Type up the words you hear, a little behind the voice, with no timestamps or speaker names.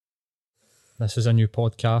This is a new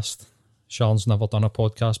podcast. Sharon's never done a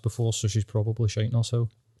podcast before, so she's probably shiting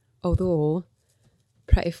herself. Although,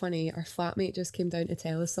 pretty funny, our flatmate just came down to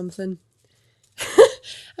tell us something.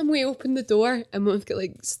 And we opened the door and we've got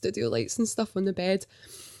like studio lights and stuff on the bed.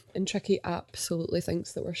 And Tricky absolutely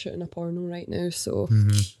thinks that we're shooting a porno right now, so...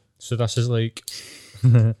 So this is like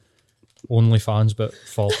OnlyFans,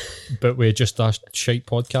 but we're just a shite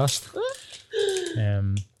podcast.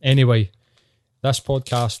 Anyway, this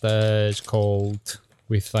podcast is called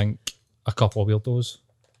We Think a Couple of Weirdos.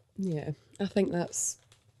 Yeah, I think that's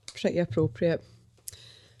pretty appropriate.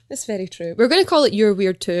 It's very true. We're going to call it You're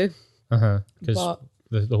Weird Too. Because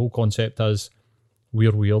the whole concept is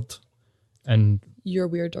we're weird and you're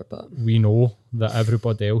weirder, but we know that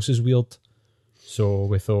everybody else is weird. So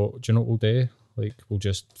we thought, do you know what we'll do? Like, we'll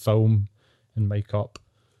just film and make up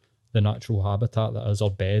the natural habitat that is our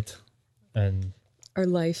bed and our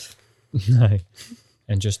life.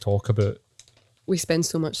 And just talk about... We spend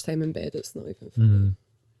so much time in bed, it's not even funny.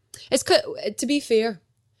 It's to be fair,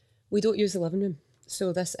 we don't use the living room.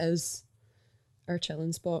 So this is our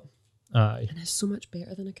chilling spot. Aye. And it's so much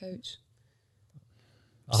better than a couch.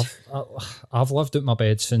 I've lived at my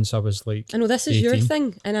bed since I was like I know this is 18. your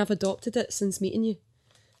thing, and I've adopted it since meeting you.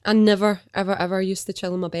 I never, ever, ever used to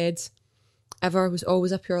chill in my bed. Ever. Was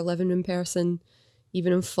always a pure living room person.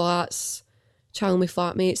 Even in flats, chilling with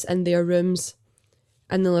flatmates in their rooms.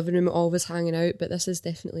 In the living room, always hanging out. But this is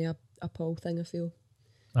definitely a Paul thing, I feel.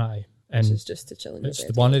 Aye. This And is just to chill in your bed.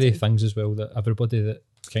 it's one of the things as well that everybody that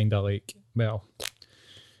kind of like, well,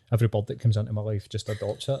 every bird that comes into my life just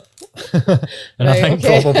adopts it. And Right, I think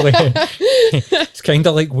probably it's kind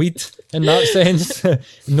of like weed in that sense.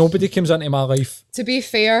 Nobody comes into my life To be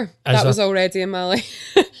fair, As that a- was already in my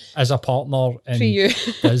life. as a partner in For you.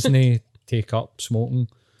 Disney take up smoking.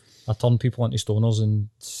 I turn people into stoners and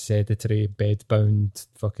sedentary, bed-bound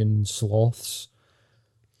fucking sloths.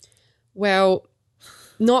 Well,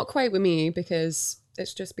 not quite with me, because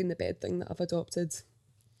it's just been the bed thing that I've adopted.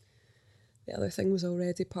 The other thing was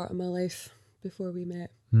already part of my life before we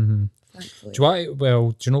met. Thankfully.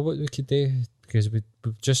 Do you know what we could do? Because we've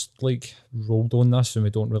just like rolled on this and we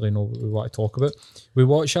don't really know what we want to talk about. We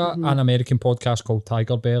watch an American podcast called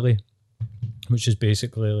Tiger Belly, which is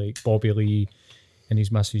basically like Bobby Lee and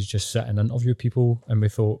his missus just sit and interview people, and we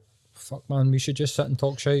thought, fuck man, we should just sit and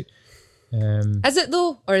talk shit. Is it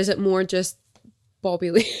though? Or is it more just Bobby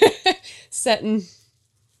Lee sitting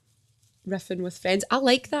riffing with friends? I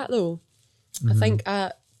like that though. I think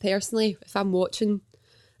personally, if I'm watching,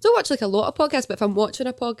 I don't watch like a lot of podcasts, but if I'm watching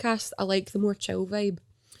a podcast, I like the more chill vibe.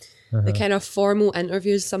 The kind of formal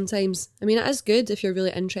interviews sometimes. I mean, it is good if you're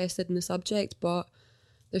really interested in the subject, but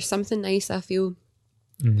there's something nice, I feel,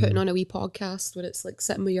 putting on a wee podcast where it's like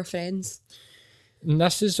sitting with your friends. And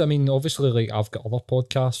this is, I mean, obviously, like, I've got other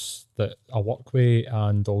podcasts that I work with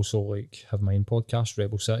and also, like, have my own podcast,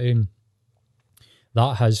 Rebel City. And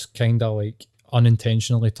that has kind of, like,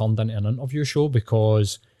 unintentionally turned into an interview show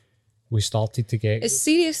because we started to get... It's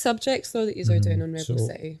serious subjects, though, that you are doing on Rebel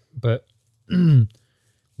City. But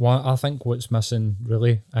I think what's missing,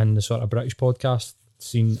 really, in the sort of British podcast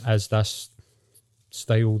scene is this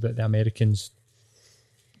style that the Americans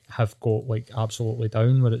have got, like, absolutely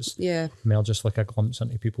down, where it's more just like a glimpse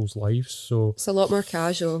into people's lives. So It's a lot more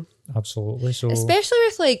casual. absolutely. So Especially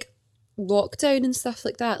with, like, lockdown and stuff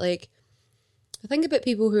like that. Like, I think about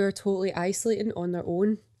people who are totally isolating on their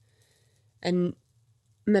own and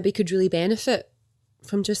maybe could really benefit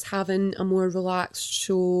from just having a more relaxed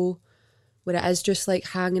show where it is just, like,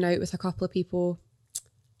 hanging out with a couple of people.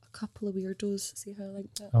 A couple of weirdos. See how I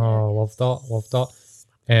like that? oh, love that.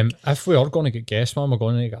 If we are going to get guests, man, we're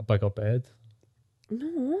going to get a bigger bed.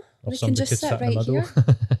 No, Or we can somebody just could sit sit in the right middle.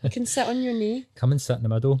 here. You can sit on your knee. Come and sit in the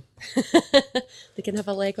middle. They can have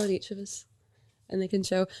a leg on each of us, and they can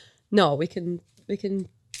show. No, we can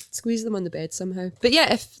squeeze them on the bed somehow. But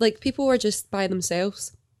yeah, if like people were just by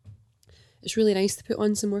themselves, it's really nice to put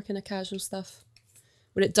on some more kind of casual stuff,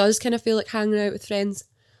 where it does kind of feel like hanging out with friends.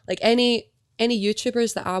 Like any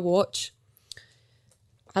YouTubers that I watch,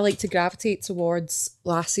 I like to gravitate towards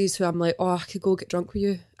lassies who I'm like, oh, I could go get drunk with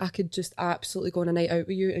you. I could just absolutely go on a night out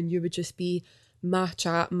with you, and you would just be my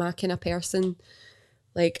chat, my kind of person.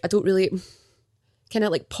 Like, I don't really kind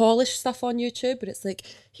of like polish stuff on YouTube, but it's like,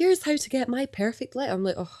 here's how to get my perfect light. I'm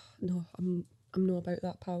like, oh no, I'm not about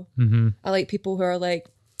that, pal. I like people who are like,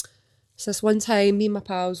 so this one time, me and my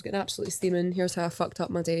pals getting absolutely steaming. Here's how I fucked up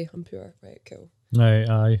my day. I'm pure. Right, cool. Right,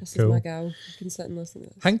 aye, This cool. is my gal. You can sit and listen to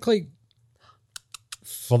this. I think, like,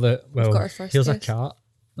 for the, got well, our first here's guest. a cat.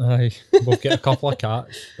 Aye, we'll get a couple of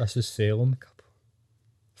cats. This is Salem.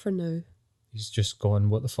 For now. He's just going,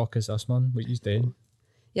 what the fuck is this, man? What he's doing?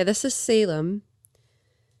 Yeah, this is Salem.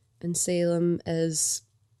 And Salem is...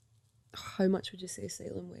 How much would you say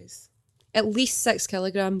Salem weighs? At least 6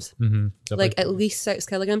 kilograms. Mm-hmm. Like, at least 6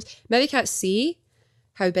 kilograms. Maybe can't see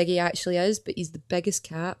how big he actually is, but he's the biggest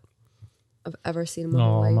cat I've ever seen in my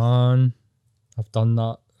whole life. Man. I've done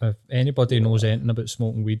that. If anybody knows anything about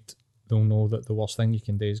smoking weed, they'll know that the worst thing you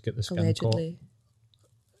can do is get the skin Allegedly.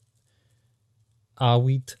 caught.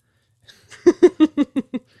 Weed.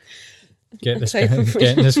 Getting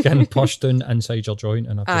the skin pushed down inside your joint,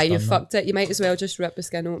 and I've just You done fucked it. You might as well just rip the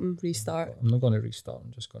skin open, restart. that. I'm not going to restart.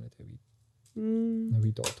 I'm just going to do a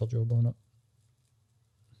wee doctor job on it.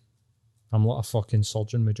 I'm like a fucking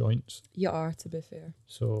surgeon with joints, You are, to be fair.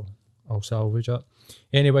 so I'll salvage it.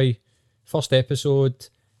 Anyway, first episode.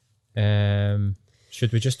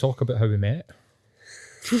 Should we just talk about how we met?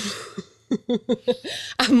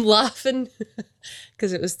 I'm laughing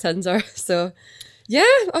because it was Tinder. So, yeah,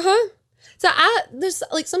 So there's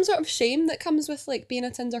like some sort of shame that comes with like being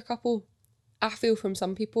a Tinder couple. I feel from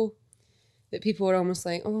some people that people are almost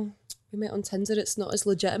like, oh, we met on Tinder. It's not as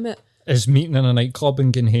legitimate. Is meeting in a nightclub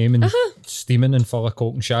and getting home and steaming and full of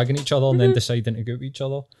coke and shagging each other and then deciding to go with each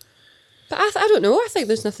other. But I don't know. I think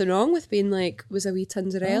there's nothing wrong with being like, was a wee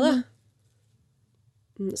Tinderella.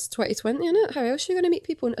 It's 2020, isn't it? How else are you going to meet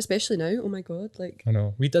people? And especially now. Oh my God. Like, I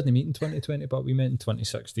know. We didn't meet in 2020, but we met in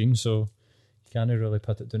 2016, so you can't really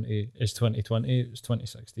put it down to it's 2020, it was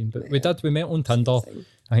 2016. But we met on Tinder.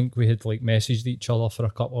 I think we had like messaged each other for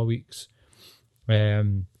a couple of weeks.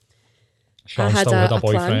 Sean still had a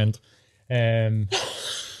boyfriend.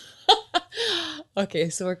 Okay,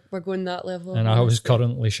 so we're going that level. And I was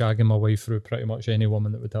currently shagging my way through pretty much any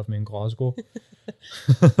woman that would have me in Glasgow.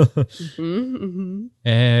 But You're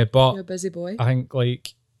a busy boy. I think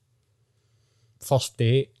like first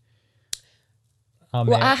date.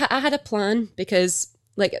 I had a plan because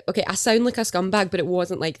like, okay, I sound like a scumbag, but it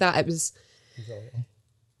wasn't like that. It was,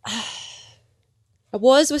 I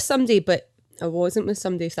was with somebody, but I wasn't with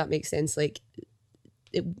somebody, if that makes sense. Like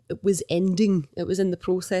it was ending. It was in the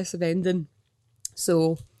process of ending.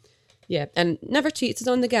 So, yeah, and never cheated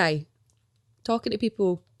on the guy. Talking to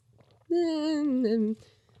people,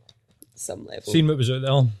 some level. Seen what was out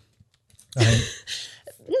there. I think.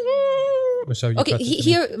 Was how you Okay, put it to me.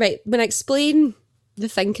 here, right, when I explain the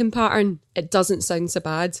thinking pattern, it doesn't sound so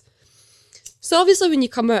bad. So obviously when you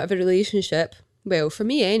come out of a relationship, well, for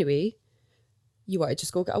me anyway, you want to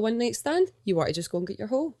just go get a one night stand, you want to just go and get your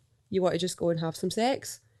hoe, you want to just go and have some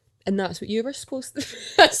sex. And that's what you were supposed to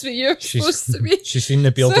that's what you're supposed to be. She's seen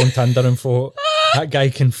the beard on Tinder and thought, that guy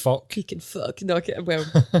can fuck. He can fuck, knock it well.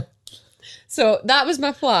 So that was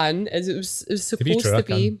my plan, as it was supposed to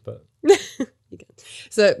be. But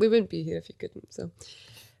So we wouldn't be here if you couldn't. So,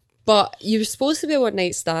 but you were supposed to be a one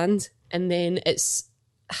night stand, and then it's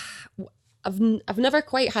I've never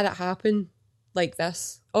quite had it happen like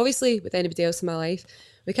this. Obviously, with anybody else in my life,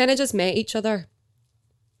 we kind of just met each other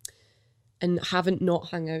and haven't not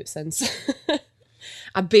hung out since.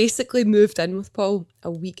 I basically moved in with Paul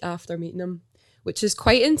a week after meeting him, which is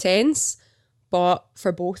quite intense. But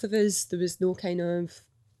for both of us, there was no kind of,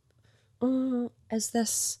 oh, is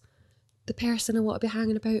this the person I want to be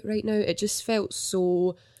hanging about right now? It just felt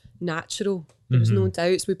so natural. There was no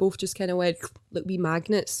doubts. We both just kind of went like wee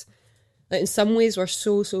magnets. Like in some ways we're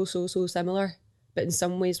so similar, but in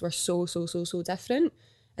some ways we're so different.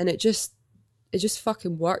 And it just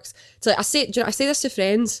fucking works. So I say this to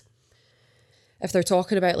friends if they're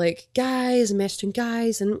talking about like guys and messaging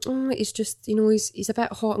guys and he's just, you know, he's a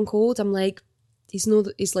bit hot and cold. I'm like, he's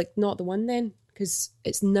like not the one then, because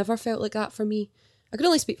it's never felt like that for me. I can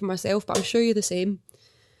only speak for myself, but I'm sure you're the same.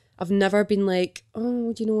 I've never been like,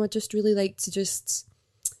 oh, you know, I just really like to just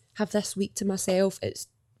have this week to myself. It's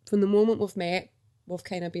from the moment we've met, we've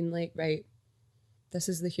kind of been like, right, this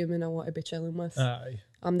is the human I want to be chilling with. aye.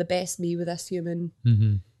 I'm the best me with this human.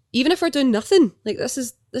 Mm-hmm. Even if we're doing nothing, like this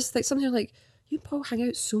is like something like, you and Paul hang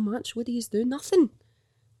out so much. What do you do? Nothing.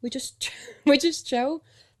 We just chill.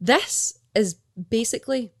 This is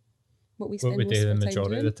basically what we spend What we most do the of our time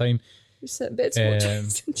majority doing. of the time. We sit in bed, watch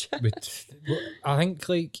Netflix and chat. I think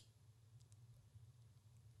like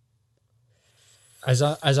as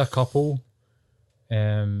a couple,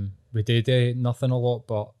 we do nothing a lot,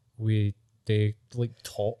 but we do like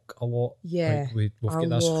talk a lot. Yeah, like we've got a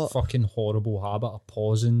this lot. fucking horrible habit of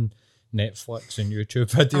pausing Netflix and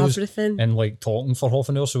YouTube videos Everything. and like talking for half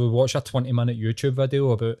an hour. So we watch a 20-minute YouTube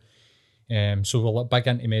video about. So we're like big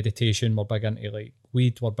into meditation. We're big into like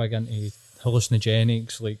weed. We're big into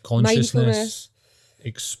hallucinogenics, like consciousness, Mindfulness.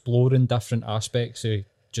 exploring different aspects of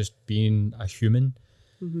just being a human,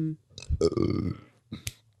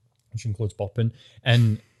 which includes burping.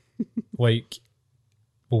 And like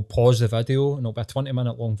we'll pause the video and it'll be a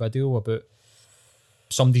 20-minute long video about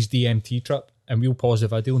somebody's DMT trip, and we'll pause the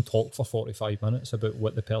video and talk for 45 minutes about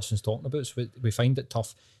what the person's talking about. So we find it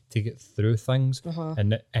tough to get through things,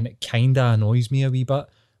 and it kind of annoys me a wee bit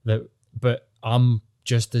but I'm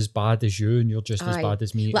just as bad as you and you're just as bad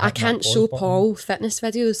as me. Like, I can't show Paul fitness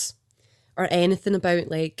videos or anything about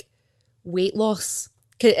like weight loss.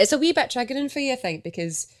 'Cause it's a wee bit triggering for you, I think,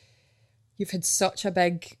 because you've had such a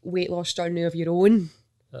big weight loss journey of your own.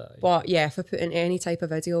 But yeah, if I put in any type of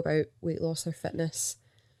video about weight loss or fitness,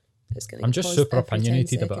 it's going to I'm just super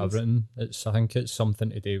opinionated about everything. I think it's something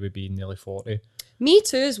to do with being nearly 40. Me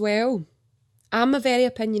too as well. I'm a very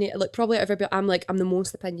opinionated, like probably everybody, I'm the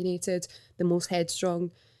most opinionated, the most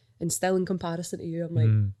headstrong, and still in comparison to you, I'm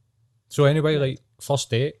like... So anyway, like, first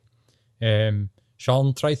date,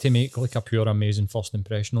 Sean tried to make like a pure amazing first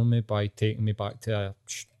impression on me by taking me back to a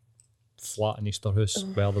flat in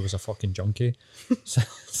Easterhouse where there was a fucking junkie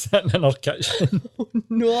sitting in our kitchen. Oh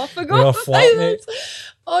no, I forgot. With a flatmate.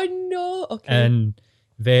 Oh no, okay. And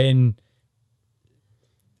then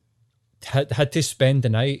had to spend the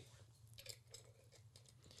night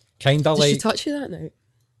kind of like... Did she touch you that night?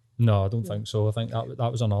 No, I don't think so. I think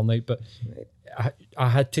that was another night. But I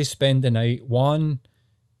had to spend the night, one,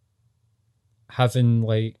 having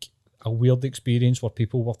like a weird experience where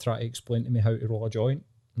people were trying to explain to me how to roll a joint.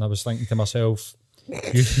 And I was thinking to myself,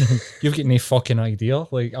 you've got no fucking idea.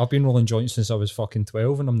 Like, I've been rolling joints since I was fucking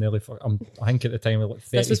 12 and I'm nearly... I think at the time I was like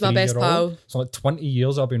 33 This was my best pal. So like 20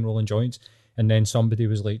 years I've been rolling joints. And then somebody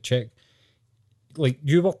was like, check... Like,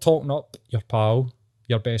 you were talking up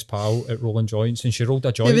your best pal at rolling joints, and she rolled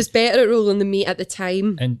a joint. Who was better at rolling than me at the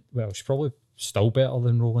time. And, well, she's probably still better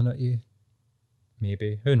than rolling at you.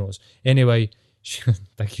 Maybe. Who knows? Anyway,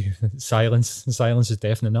 thank you. Silence is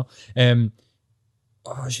deafening now.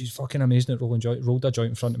 She's fucking amazing at rolling joint. Rolled a joint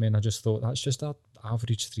in front of me, and I just thought, that's just an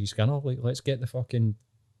average 3 Skinner. Like, let's get the fucking...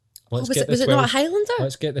 Was it not a Highlander?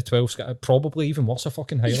 Let's get the 12 Skinner. Probably even worse, a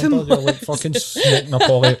fucking Highlander. You're like fucking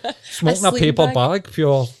smoking a paper bag,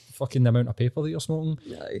 pure fucking the amount of paper that you're smoking.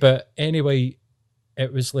 No. But anyway,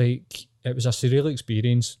 it was a surreal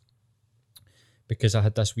experience because I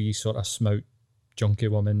had this wee sort of smout junkie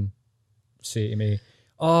woman say to me,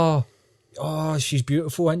 oh, she's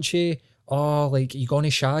beautiful, isn't she? Oh, like, you gonna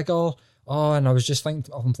shag her? Oh, and I was just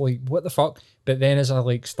thinking, I'm like, what the fuck? But then as I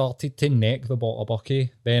like started to neck the bottle of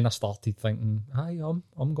Bucky, then I started thinking, hi,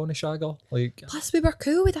 I'm gonna shag her. Like, plus we were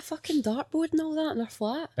cool with a fucking dartboard and all that in our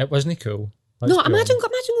flat. It wasn't cool. No, imagine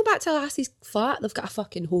going back to Lassie's flat. They've got a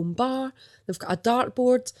fucking home bar. They've got a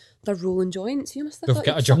dartboard. They're rolling joints. You must have They've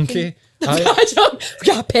got a junkie. We've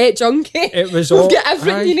got a pet junkie. It was We've got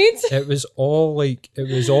everything you need. It was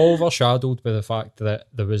all overshadowed by the fact that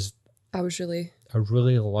there was a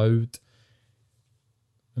really loud...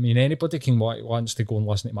 I mean, anybody wants to go and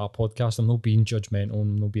listen to my podcast. I'm not being judgmental.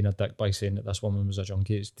 I'm not being a dick by saying that this woman was a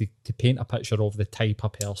junkie. It's to paint a picture of the type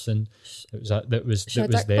of person that was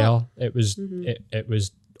there. It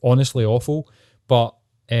was honestly awful. But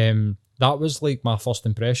that was like my first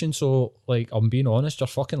impression. So, like, I'm being honest, you're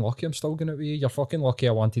fucking lucky I'm still going out with you. You're fucking lucky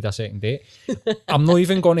I wanted a second date. I'm not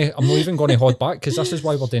even gonna hold back, because this is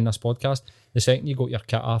why we're doing this podcast. The second you got your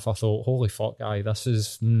kit off, I thought, holy fuck, this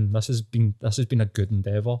has been a good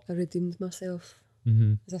endeavour. I redeemed myself.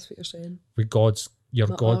 Mm-hmm. Is that what you're saying? With your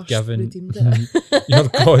God-given your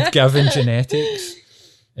God-given genetics.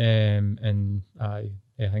 And I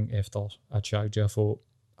think after I shagged you, I thought,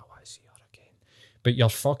 but you're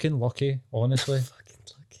fucking lucky, honestly. Fucking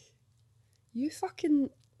lucky. You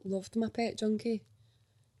fucking loved my pet junkie,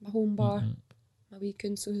 my home bar, my wee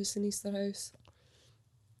Kunzel house in Easterhouse.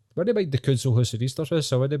 What about the Kunzel house at Easterhouse?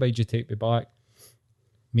 So what about you take me back,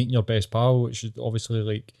 meeting your best pal, which is obviously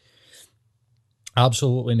like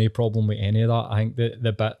absolutely no problem with any of that. I think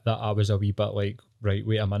the bit that I was a wee bit like, right,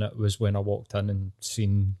 wait a minute, was when I walked in and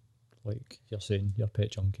seen, like you're saying, your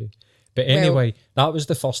pet junkie. But anyway, that was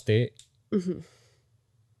the first date. Mm-hmm.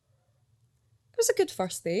 It was a good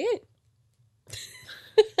first date.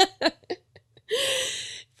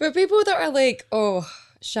 For people that are like, oh,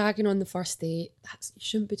 shagging on the first date, you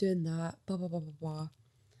shouldn't be doing that, blah, blah, blah, blah, blah.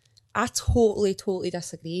 I totally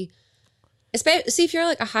disagree. Especially, see, if you're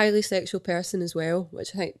like a highly sexual person as well,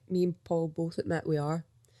 which I think me and Paul both admit we are,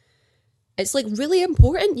 it's like really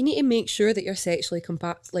important. You need to make sure that you're sexually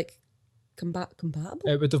compatible.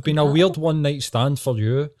 It would have been a weird one night stand for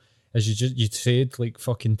you. As you said like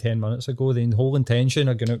fucking 10 minutes ago, the whole intention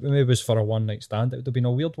of going out with me was for a one night stand. It would have been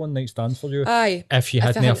a weird one night stand for you. Aye. If you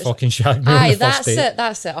hadn't a fucking shagged me on the first date.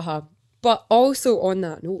 That's it. But also on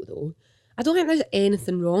that note though, I don't think there's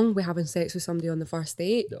anything wrong with having sex with somebody on the first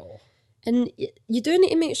date. No. And you do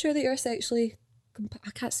need to make sure that you're sexually compatible. Like, you know what I mean? Like, you do need to make sure that you're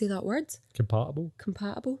I can't say that word. Compatible.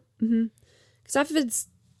 Compatible. Because I've had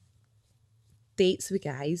dates with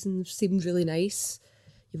guys and they've seemed really nice.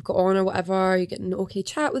 You've got on or whatever, you're getting an okay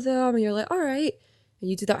chat with them, and you're like, all right. And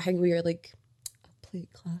you do that thing where you're like, I'll play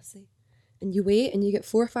it classy. And you wait and you get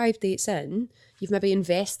 4 or 5 dates in, you've maybe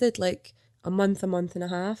invested like a month and a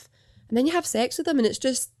half, and then you have sex with them and it's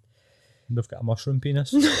just... They've got a mushroom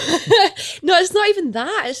penis. No, it's not even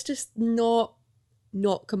that. It's just not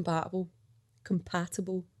compatible.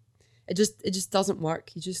 It just doesn't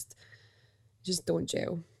work. You just don't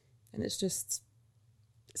gel. And it's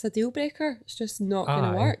a deal breaker. It's just not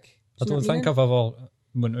going to work. I don't think I've ever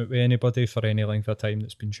went out with anybody for any length of time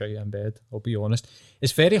that's been shite in bed, I'll be honest.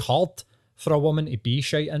 It's very hard for a woman to be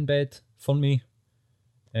shite in bed for me.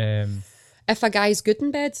 If a guy's good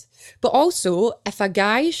in bed. But also, if a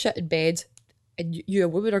guy is shit in bed and you a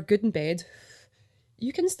woman are good in bed,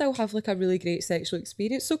 you can still have like a really great sexual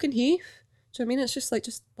experience. So can he. Do you know what I mean? It's just like,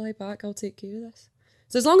 just lie back, I'll take care of this.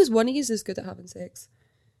 So as long as one of you is good at having sex,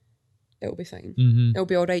 it'll be fine. It'll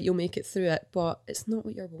be all right. You'll make it through it. But it's not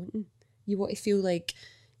what you're wanting. You want to feel like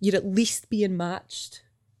you're at least being matched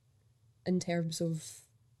in terms of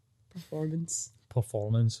performance.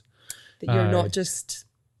 That you're not just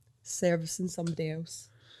servicing somebody else.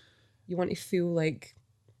 You want to feel like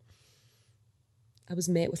I was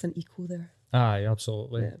met with an equal there. Aye,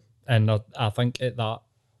 absolutely. Yeah. And I think at that,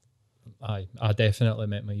 I definitely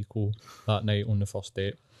met my equal that night on the first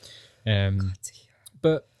date.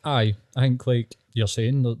 But I think like you're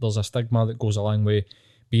saying, there's a stigma that goes along with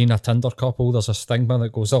being a Tinder couple. There's a stigma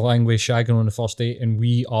that goes along with shagging on the first date, and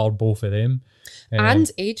we are both of them. And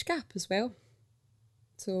age gap as well.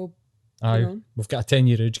 So, we've got a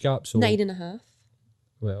 10-year age gap. So 9.5.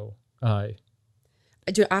 Well, aye.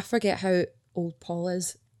 I forget how old Paul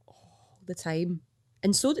is all the time.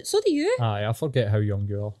 And so do you. Aye, I forget how young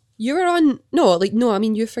you are. You were I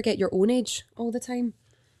mean, you forget your own age all the time.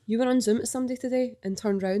 You were on Zoom with somebody today and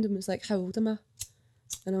turned around and was like, how old am I?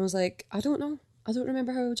 And I was like, I don't know. I don't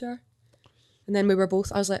remember how old you are. And then I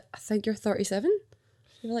was like, I think you're 37.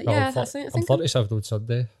 You were like, yeah, I think I'm 37 on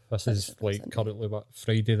Sunday. This is like currently what,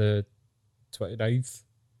 Friday the 29th,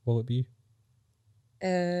 will it be?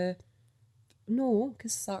 No,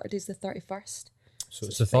 because Saturday's the 31st. So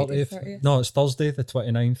it's the 30th? No, it's Thursday the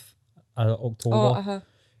 29th of October.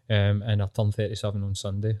 And I turn 37 on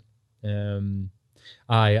Sunday.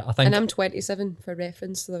 I think... And I'm 27 for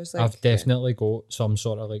reference, so there's like... I've definitely got some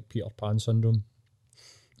sort of like Peter Pan syndrome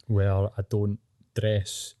where I don't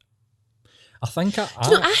dress... I think I hate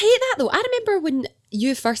that though. I remember when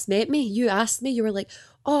you first met me, you asked me, you were like,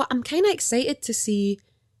 oh, I'm kind of excited to see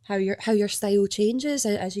how your style changes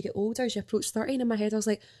as you get older, as you approach 30. And in my head, I was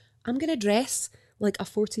like, I'm going to dress like a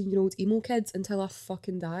 14-year-old emo kid until I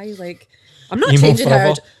fucking die. Like, I'm not emo changing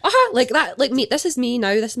her. Like that. Like, me, this is me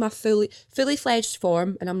now. This is my fully fledged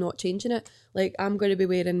form, and I'm not changing it. Like, I'm going to be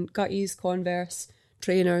wearing gutties, Converse,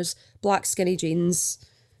 trainers, black skinny jeans,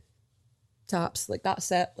 taps. Like,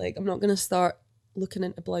 that's it. Like, I'm not going to start looking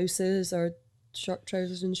into blouses or short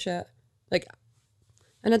trousers and shit. Like,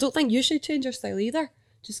 and I don't think you should change your style either,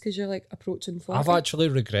 just because you're like approaching 40. I've actually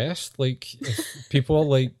regressed. Like, if people are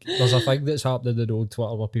like, there's a thing that's happened in the old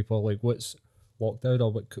Twitter where people are like, what's lockdown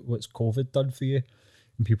or what's COVID done for you?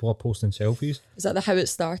 And people are posting selfies. Is that how it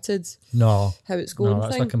started? No. How it's going? No,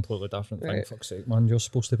 that's a completely different thing. Fuck's sake, man. You're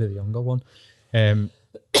supposed to be the younger one.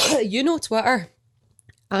 You know Twitter.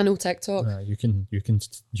 I know TikTok. You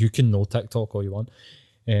can know TikTok all you want.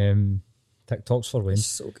 TikTok's for when. It's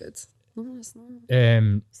so good. No, it's not.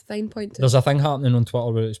 It's a fine point. There's a thing happening on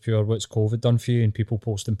Twitter where it's pure what's COVID done for you, and people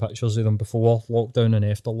posting pictures of them before lockdown and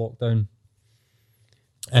after lockdown.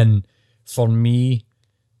 And for me,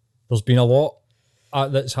 there's been a lot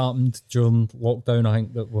that's happened during lockdown. I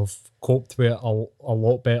think that we've coped with it a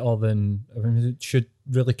lot better than it should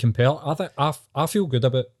really compare. I think I feel good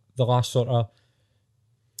about the last sort of...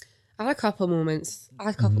 I had a couple of moments.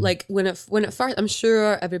 Like when it first, I'm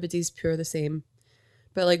sure everybody's pure the same,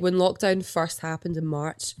 but like when lockdown first happened in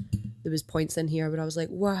March, there was points in here where I was like,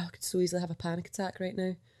 wow, I could so easily have a panic attack right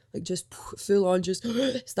now. Like just full on, just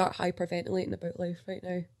start hyperventilating about life right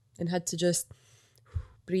now, and had to just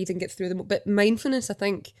breathe and get through them. But mindfulness, I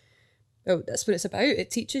think, that's what it's about. It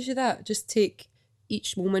teaches you that. Just take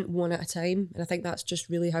each moment one at a time, and I think that's just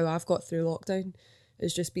really how I've got through lockdown.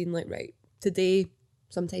 It's just been like, right, today.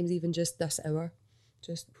 Sometimes even just this hour,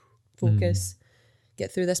 just focus,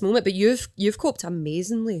 get through this moment. But you've coped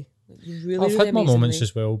amazingly. I've had my moments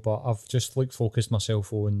as well, but I've just like focused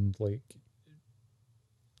myself on like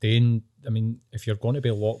then. I mean, if you're going to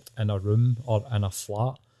be locked in a room or in a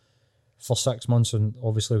flat for 6 months, and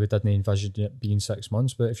obviously we didn't envision it being 6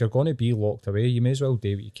 months, but if you're going to be locked away, you may as well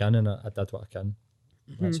do what you can, and I did what I can.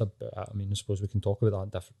 That's about it. I mean, I suppose we can talk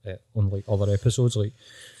about that on like other episodes, like.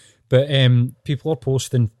 But people are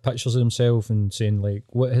posting pictures of themselves and saying like,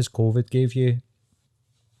 what has COVID gave you?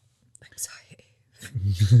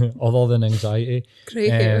 Anxiety. Other than anxiety. Grey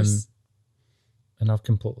hairs. And I've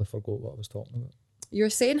completely forgot what I was talking about. You were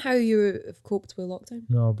saying how you have coped with lockdown?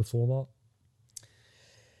 No, before that.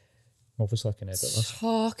 Obviously I can edit this.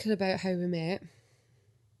 Talking about how we met.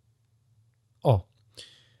 Oh.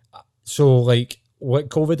 So like what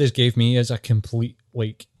COVID has gave me is a complete,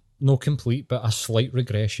 like, no complete, but a slight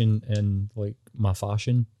regression in like my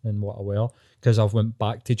fashion and what I wear. Because I've went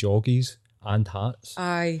back to joggies and hats.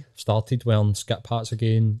 Aye. Started wearing skip hats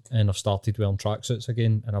again, and I've started wearing tracksuits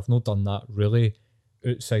again, and I've not done that really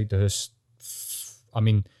outside the house. I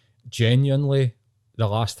mean, genuinely, the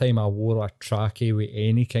last time I wore a trackie with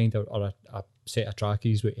any kind of, or a set of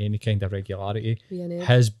trackies with any kind of regularity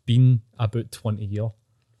has been about 20 years.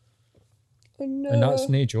 Oh no. And that's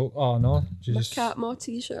no joke. Oh no. My Catma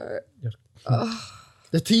t-shirt.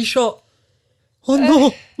 The t-shirt. Oh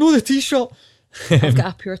no, no, the t-shirt. I've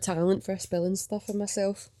got a pure talent for spilling stuff on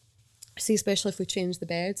myself. See, especially if we change the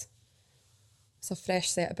bed. It's a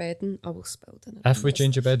fresh set of bedding. I will spill in it. If we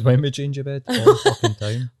change a bed, when we change a bed, all the fucking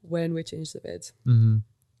time. When we change the bed. Mm-hmm.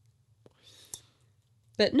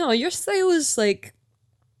 But no, your style is like,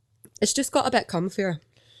 it's just got a bit comfier.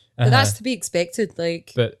 But that's to be expected.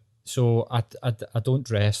 Like, but so I don't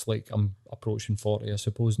dress like I'm approaching 40, I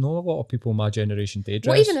suppose. No, a lot of people my generation do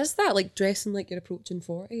dress. What even is that? Like dressing like you're approaching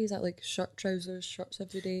 40? Is that like shirt, trousers, shirts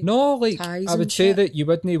every day? No, like ties I would say shit? that you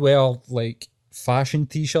wouldn't wear like fashion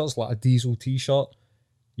t-shirts, like a diesel t-shirt.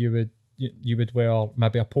 You would wear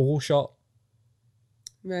maybe a polo shirt.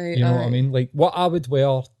 Right. You know what I mean? Like what I would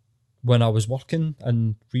wear when I was working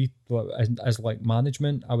and as like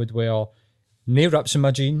management, I would wear no rips in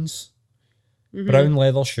my jeans. Brown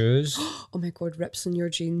leather shoes. Oh my god, rips in your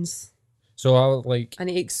jeans. So I would like... I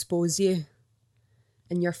need to expose you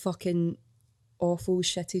in your fucking awful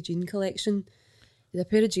shitty jean collection. You had a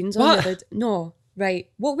pair of jeans on the bed. No, right.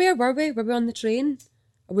 Where were we? Were we on the train?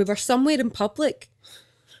 We were somewhere in public.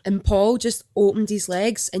 And Paul just opened his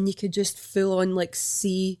legs and you could just full on like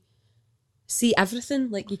see everything.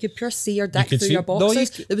 Like you could pure see your dick through your boxers.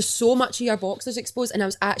 There was so much of your boxers exposed, and I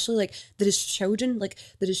was actually like, there is children. Like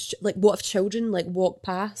there is what if children like walk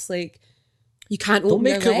past? Like you can't open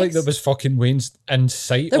your legs. Don't make it like there was fucking Wayne's in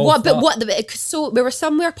sight. So we were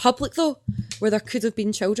somewhere public though, where there could have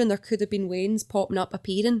been children. There could have been Wayne's popping up,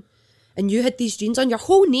 appearing. And you had these jeans on. Your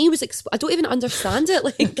whole knee was I don't even understand it.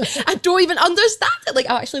 Like I don't even understand it. Like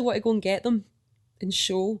I actually want to go and get them and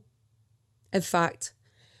show. In fact,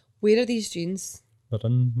 where are these jeans? They're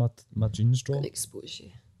in my jeans drawer. I'll expose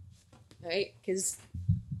you. Right? Because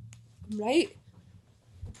I'm right.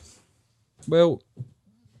 Well.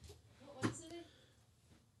 What ones are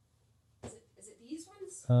they? Is it these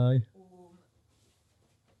ones? Aye.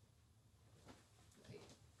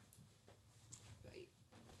 Right.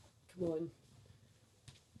 Come on.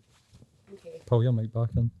 Okay. Pull your mic back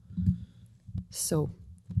in. So,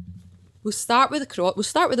 we'll start with the crotch. We'll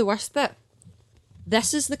start with the worst bit.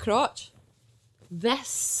 This is the crotch.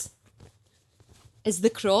 This is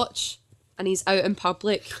the crotch, and he's out in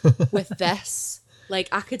public with this.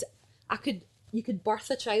 Like you could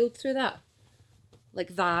birth a child through that,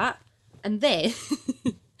 like that, and then,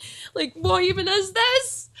 like, what even is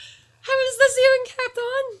this? How is this even kept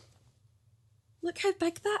on? Look how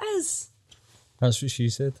big that is. That's what she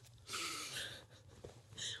said.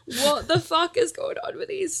 What the fuck is going on with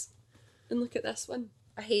these? And look at this one.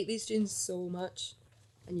 I hate these jeans so much.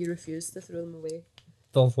 And you refuse to throw them away.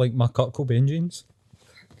 They're like my Kurt Cobain jeans.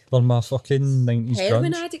 They're my fucking 90s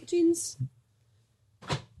Heroin grunge. addict jeans.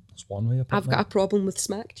 That's one way of putting I've got a problem with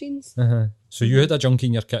smack jeans. Uh-huh. So you had a junkie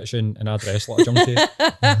in your kitchen and I dressed like a junkie.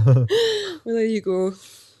 Well, there you go.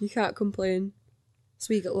 You can't complain.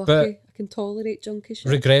 So you get lucky. But I can tolerate junkie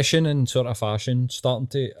shit. regression in sort of fashion, starting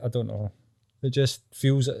to, I don't know. It just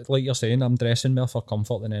feels like you're saying, I'm dressing more for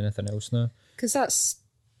comfort than anything else now. Because that's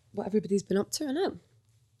what everybody's been up to, innit?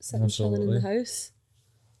 Sitting chilling in the house.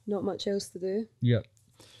 Not much else to do. Yeah.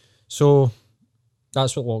 So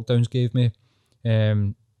that's what lockdowns gave me.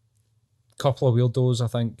 Couple of weirdos, I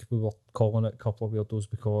think we were calling it couple of weirdos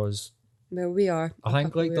because Well, we are. I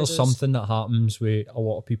think like there's something that happens with a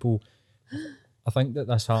lot of people. I think that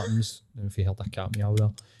this happens, if you heard a cat meow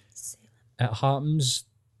there, it happens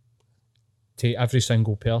to every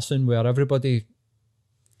single person where everybody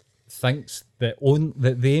thinks that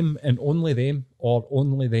that them and only them, or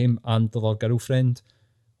only them and their girlfriend,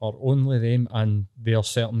 or only them and their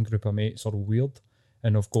certain group of mates are weird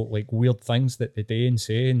and have got like weird things that they do and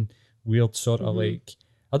say and weird sort of like,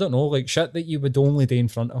 I don't know, like shit that you would only do in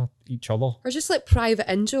front of each other. Or just like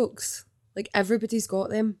private in-jokes. Like everybody's got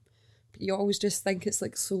them. But you always just think it's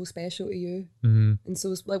like so special to you. And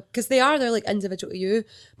so, like, because they're like individual to you,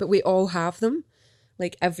 but we all have them.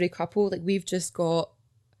 Like every couple, like we've got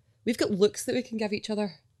looks that we can give each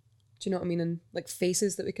other. Do you know what I mean? And like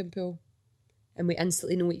faces that we can pull. And we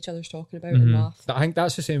instantly know what each other's talking about and laugh. I think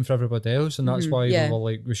that's the same for everybody else, and that's why we were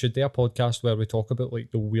like, we should do a podcast where we talk about like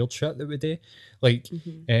the weird shit that we do. Like,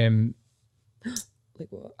 like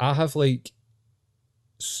what? I have like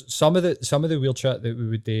some of the weird shit that we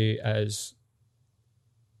would do is,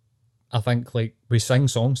 I think like we sing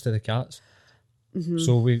songs to the cats.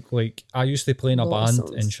 So we like, I used to play in a band,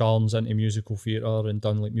 and Sharon's into musical theatre and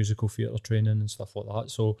done like musical theatre training and stuff like that.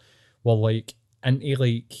 So we're like into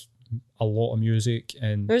like a lot of music,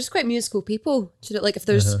 and They're just quite musical people. Do you know, like if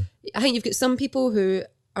there's, I think you've got some people who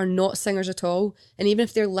are not singers at all, and even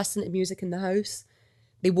if they're listening to music in the house,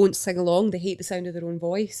 they won't sing along. They hate the sound of their own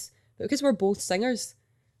voice. But because we're both singers,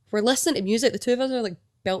 if we're listening to music, the two of us are like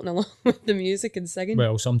belting along with the music and singing.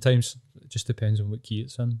 well, sometimes it just depends on what key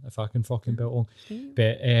it's in, if I can fucking belt along.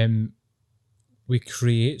 But we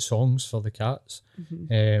create songs for the cats.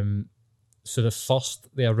 So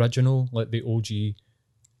the original, like the OG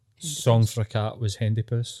song for a cat was Hendy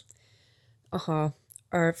Puss.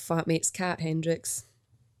 Our fat mate's cat, Hendrix.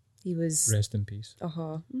 He was... Rest in peace.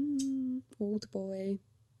 Old boy.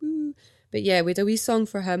 Ooh. But yeah, we had a wee song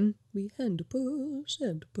for him. We Hendy Puss.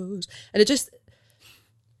 And it just...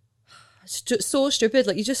 It's just so stupid.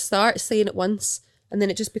 Like, you just start saying it once, and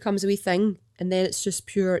then it just becomes a wee thing, and then it's just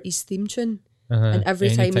pure his theme tune. And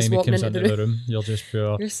every time he's walking into the room, you're just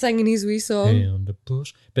pure... You're singing his wee song. Hendy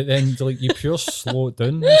Puss. But then, like, you pure slow it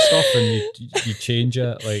down and stuff, and you change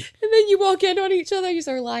it, like... And then you walk in on each other,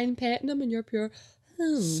 you're lying petting him, and you're pure...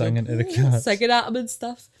 singing to the cats. Singing at him and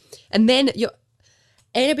stuff. And then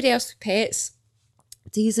anybody else with pets,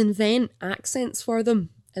 do you invent accents for them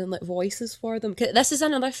and like voices for them? 'Cause this is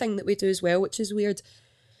another thing that we do as well, which is weird.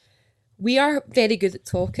 We are very good at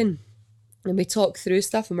talking, and we talk through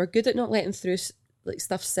stuff, and we're good at not letting through like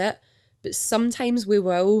stuff sit. But sometimes we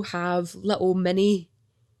will have little mini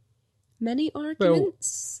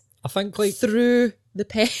arguments. I think like through the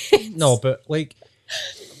pets. No, but like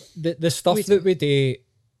the stuff that we do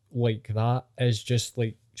like that is just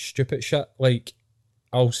like stupid shit. Like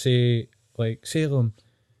I'll say Salem,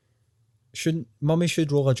 Mummy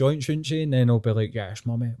should roll a joint, shouldn't she? And then I'll be like, yes,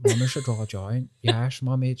 Mummy should roll a joint. Yes,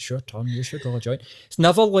 Mummy, it's your turn, you should roll a joint. It's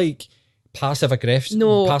never like passive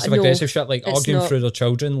aggressive shit, like arguing not. through their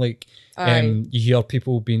children. Like you hear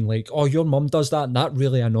people being like, oh, your mum does that and that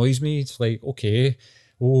really annoys me. It's like, okay,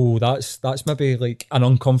 oh, that's maybe like an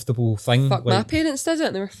uncomfortable thing. Fuck, like, my parents did it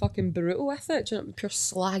and they were fucking brutal with it. Do you know, pure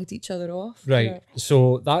slagged each other off. Right.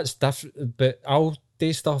 So that's different, but I'll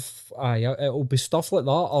do stuff, it'll be stuff like that,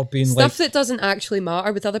 or being stuff that doesn't actually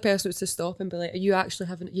matter. With the other person, it's to stop and be like, are you actually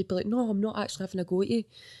having, you'd be like, no, I'm not actually having a go at you.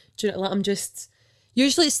 Do you know, like, I'm just,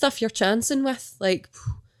 usually it's stuff you're chancing with, like,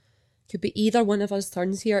 could be either one of us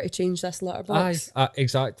turns here to change this letterbox.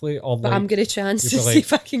 Exactly. Or but like, I'm going to chance to like, see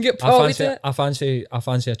if I can get Paul with it. I fancy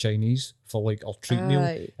a Chinese for like a treat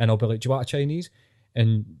meal, and I'll be like, do you want a Chinese?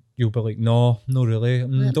 And you'll be like, no, not really.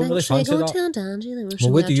 Don't really fancy that.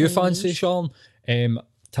 Well, what do you fancy, Sean?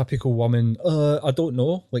 Typical woman, I don't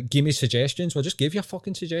know, like give me suggestions. Well, just give you a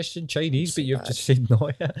fucking suggestion, Chinese, but you've just said no.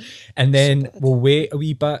 And then we'll wait a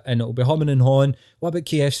wee bit and it'll be humming and hawing. What about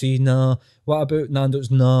KFC? No. What about Nando's?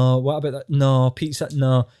 No. What about that? No. Pizza?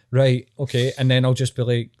 No. Right, okay. And then I'll just be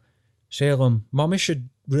like, Salem, Mummy should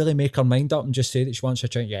really make her mind up and just say that she wants a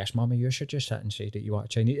Chinese. Yes, Mummy, you should just sit and say that you want a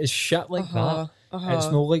Chinese. It's shit like that. It's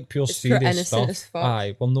no like pure serious stuff. As fuck.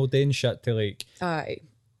 Aye, we're no doing shit to like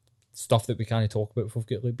stuff that we can't talk about. If we've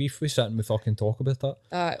got like beef, we sit and we fucking talk about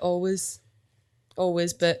that. Always,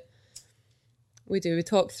 but we do. We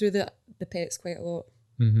talk through the pets quite a lot,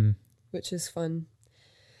 which is fun.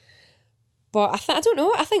 But I don't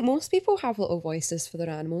know. I think most people have little voices for their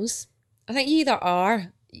animals. I think you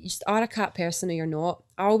either you just are a cat person or you're not.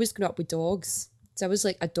 I always grew up with dogs. So I was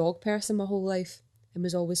like a dog person my whole life and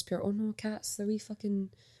was always pure, oh no, cats, they're wee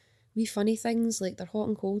funny things, like they're hot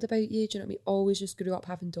and cold about you. Do you know what I mean? Always just grew up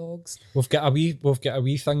having dogs. We've got a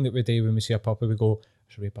wee thing that we do when we see a puppy. We go,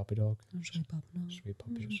 "It's a wee puppy dog." It's a wee puppy dog. It's a wee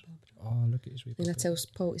puppy. Oh, look at his wee puppy. And I tell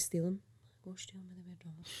Paul to steal him. Go steal him with the wee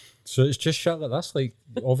dog. So it's just shit like this. Like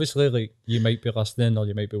obviously, like you might be listening or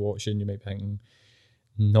you might be watching. You might be thinking,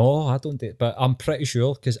 "No, I don't do it," but I'm pretty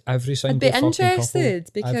sure because every single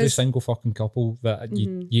fucking couple that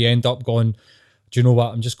you end up going, do you know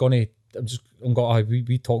what?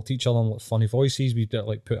 We talk to each other in like funny voices. We do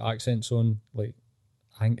like put accents on. Like,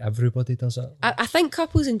 I think everybody does it. I think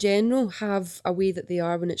couples in general have a way that they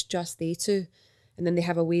are when it's just they two, and then they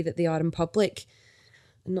have a way that they are in public.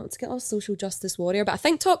 And not to get all social justice warrior, but I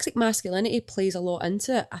think toxic masculinity plays a lot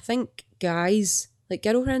into it. I think guys, like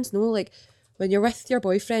girlfriends, know, like when you're with your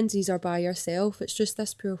boyfriends, these are by yourself. It's just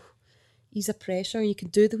this pure ease of pressure, and you can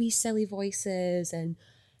do the wee silly voices, and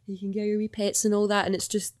you can get your wee pets and all that, and it's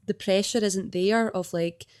just the pressure isn't there of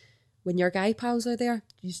like when your guy pals are there,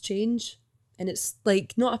 you change. And it's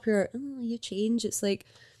like not a pure, oh, you change. It's like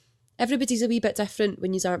everybody's a wee bit different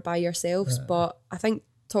when you aren't by yourselves. Yeah. But I think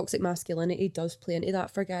toxic masculinity does play into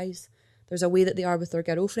that for guys. There's a way that they are with their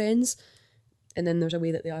girlfriends, and then there's a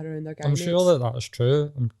way that they are around their guy mates. I'm sure that is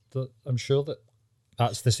true. I'm sure that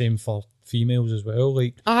that's the same for females as well.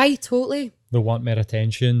 Like, aye, totally. They want more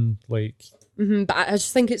attention. Like, but I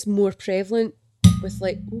just think it's more prevalent with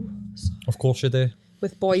like. Of course you do.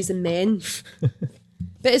 With boys and men,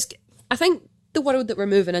 but I think the world that we're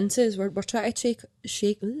moving into is we're trying to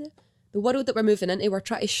shake the world that we're moving into. We're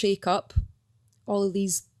trying to shake up all of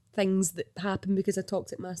these things that happen because of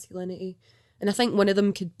toxic masculinity, and I think one of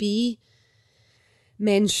them could be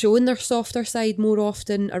men showing their softer side more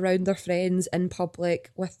often around their friends in public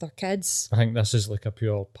with their kids. I think this is like a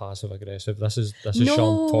pure passive aggressive. This is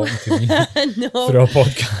Sean talking to me through a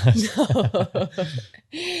podcast.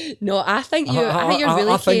 No, I think you're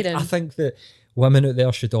really caring. I think that women out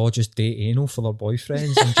there should all just date anal for their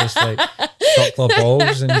boyfriends and just like suck their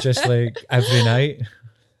balls and just like every night.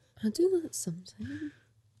 I do that sometimes.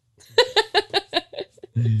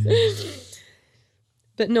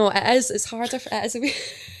 But no, it's harder. It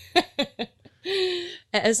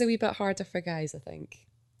is a wee bit harder for guys, I think,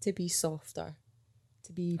 to be softer,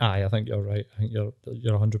 to be. Aye, I think you're right. I think you're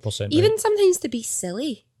 100% right. Even sometimes to be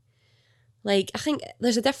silly. Like, I think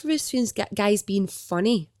there's a difference between guys being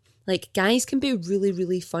funny. Like, guys can be really,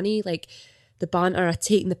 really funny. Like, the banter of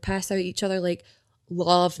taking the piss out of each other. Like,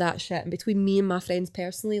 love that shit. And between me and my friends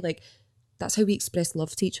personally, like, that's how we express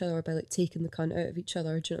love to each other, by like taking the cunt out of each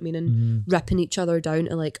other. Do you know what I mean? And ripping each other down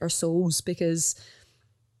to like our souls, because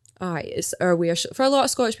it's our way of for a lot of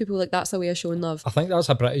Scottish people, like that's a way of showing love. I think that's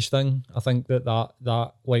a British thing. I think that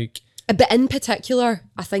like, but in particular,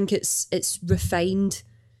 I think it's refined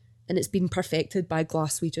and it's been perfected by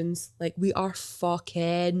Glaswegians. Like, we are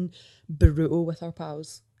fucking brutal with our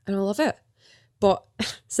pals, and I love it. But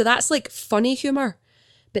so that's like funny humour,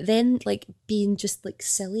 but then like being just like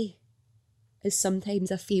silly is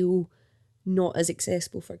sometimes, I feel, not as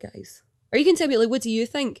accessible for guys. Or you can tell me, like, what do you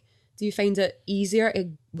think? Do you find it easier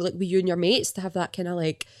to, like, with you and your mates to have that kind of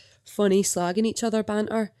like funny slagging each other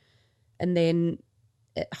banter, and then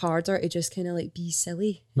it harder to just kind of like be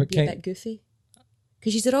silly and be a bit goofy?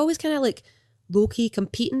 Because you're always kind of like low-key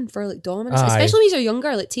competing for like dominance, especially when you're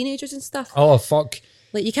younger, like teenagers and stuff. Oh, fuck.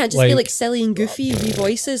 Like, you can't just be like silly and goofy wee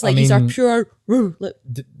voices. Like, these are pure, like,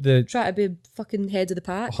 try to be fucking head of the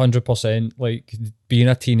pack. 100%. Like, being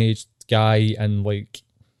a teenage guy in like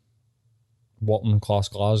working class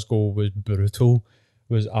Glasgow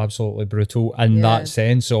was absolutely brutal in that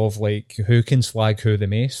sense of like who can slag who the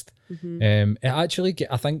most. It actually,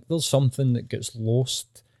 I think there's something that gets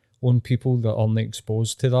lost on people that aren't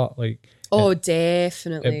exposed to that. Like,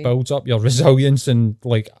 definitely, it builds up your resilience and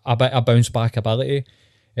like a bit of bounce back ability.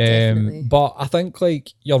 But I think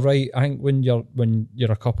like you're right. I think when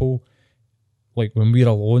you're a couple, like when we're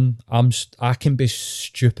alone, I can be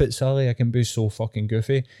stupid silly. I can be so fucking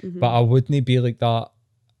goofy, but I wouldn't be like that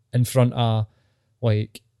in front of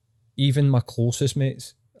like even my closest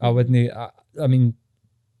mates. I wouldn't. I mean,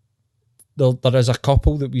 there is a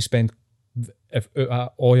couple that we spend, if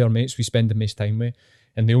all your mates we spend the most time with,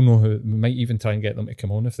 and they'll know who. We might even try and get them to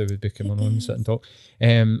come on if they would be coming on and sit and talk.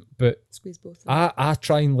 But squeeze both. I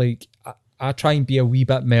try and like I try and be a wee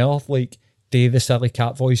bit more like do the silly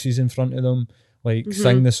cat voices in front of them, like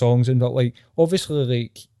sing the songs and that. Like, obviously,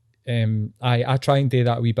 like I try and do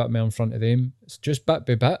that a wee bit more in front of them. It's just bit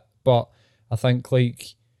by bit, but I think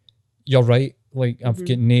like you're right. Like, I've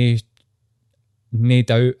got no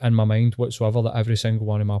doubt in my mind whatsoever that every single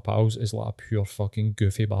one of my pals is like a pure fucking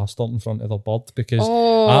goofy bastard in front of their bird, because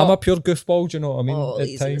I'm a pure goofball, do you know what I mean?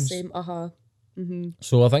 At times. The same.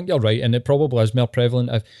 So I think you're right, and it probably is more prevalent.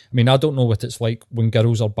 I mean, I don't know what it's like when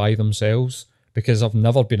girls are by themselves, because I've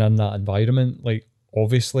never been in that environment, like,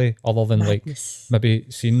 obviously, other than Madness. Like maybe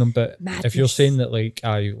seeing them. But if you're saying that like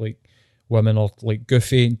women are like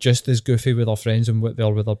goofy, just as goofy with their friends and what they're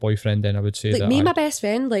with their boyfriend, then I would say like that me and my best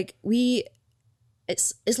friend, like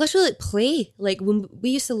it's literally like play. Like when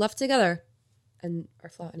we used to live together in our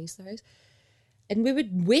flat in Easter House, And we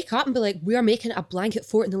would wake up and be like, we are making a blanket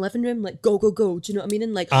fort in the living room. Like, go, go, go. Do you know what I mean?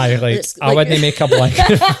 And like, I like, wouldn't make a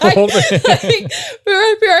blanket fort. like,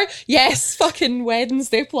 we're, yes, fucking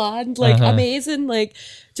Wednesday planned. Like, amazing. Like,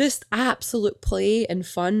 just absolute play and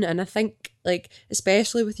fun. And I think, like,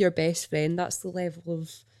 especially with your best friend, that's the level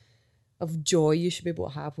of joy you should be able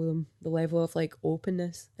to have with them. The level of, like,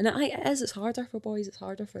 openness. And it's harder for boys. It's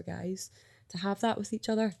harder for guys to have that with each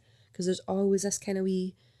other. Because there's always this kind of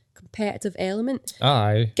wee competitive element.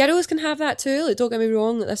 Aye. Girls can have that too. Like, don't get me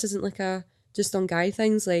wrong, like, this isn't like a just on guy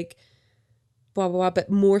things, like blah blah blah, but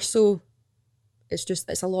more so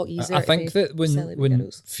it's a lot easier. I think that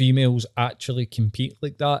when females actually compete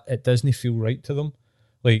like that, it doesn't feel right to them.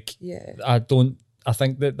 Like, yeah, I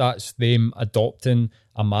think that's them adopting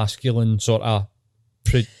a masculine sort of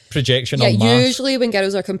projection. Yeah, on mass. usually when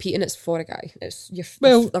girls are competing, it's for a guy. They're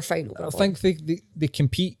fine over a boy. I think they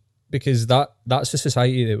compete because that's the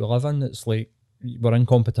society that we live in. It's like we're in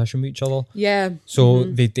competition with each other. Yeah. So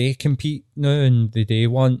they do compete now, and they do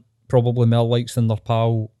want probably more likes than their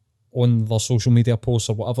pal on their social media posts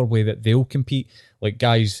or whatever way that they'll compete. Like,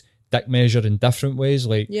 guys dick measure in different ways.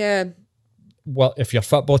 Like, yeah. Well, if your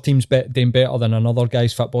football team's doing better than another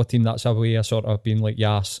guy's football team, that's a way of sort of being like,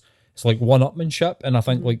 yes, it's like one-upmanship. And I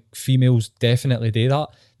think like females definitely do that.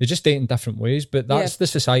 They just do it in different ways, but that's the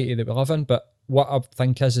society that we live in. But what I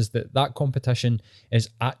think is that competition is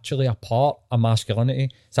actually a part of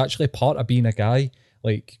masculinity. It's actually part of being a guy,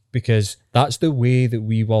 like, because that's the way that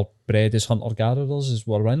we were bred as hunter-gatherers, is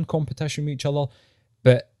we're in competition with each other.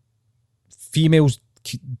 But females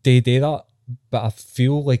do that, but I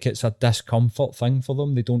feel like it's a discomfort thing for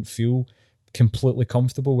them. They don't feel completely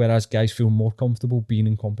comfortable, whereas guys feel more comfortable being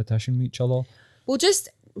in competition with each other. Well, just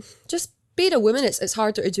being a woman, it's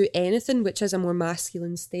harder to do anything which is a more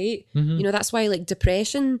masculine state. You know, that's why like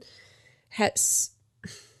depression hits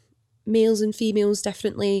males and females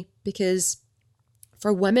differently, because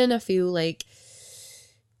for women I feel like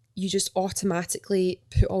you just automatically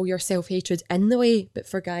put all your self-hatred in the way, but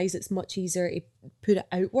for guys it's much easier to put it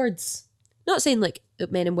outwards. Not saying like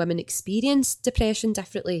that men and women experience depression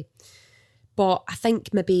differently, but I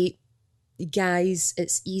think maybe guys,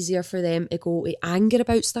 it's easier for them to go to anger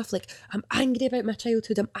about stuff. Like, I'm angry about my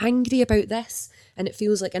childhood, I'm angry about this, and it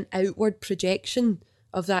feels like an outward projection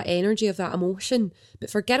of that energy, of that emotion. But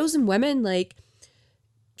for girls and women, like,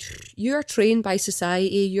 you're trained by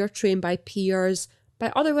society, you're trained by peers,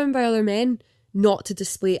 by other women, by other men, not to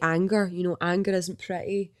display anger. You know, anger isn't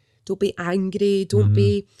pretty. Don't be angry. Don't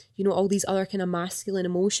be, you know, all these other kind of masculine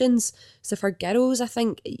emotions. So for girls, I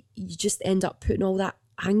think you just end up putting all that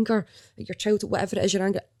anger, like your childhood, whatever it is, your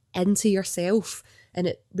anger, into yourself, and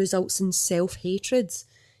it results in self-hatred.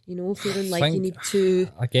 You know, feeling like you need to.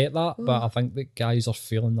 I get that, but I think that guys are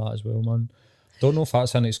feeling that as well, man. Don't know if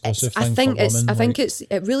that's an exclusive thing for women. I think it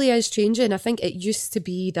really is changing. I think it used to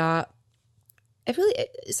be that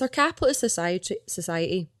it's our capitalist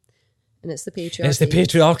society. And it's the patriarchy. It's the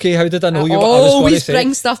patriarchy. How did I know you? Always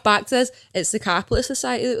bring stuff back to this. It's the capitalist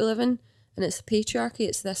society that we live in, and it's the patriarchy.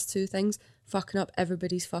 It's this two things fucking up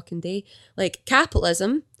everybody's fucking day. Like,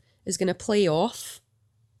 capitalism is going to play off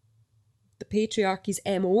the patriarchy's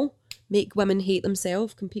MO, make women hate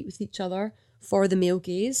themselves, compete with each other for the male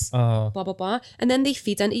gaze, blah blah blah, and then they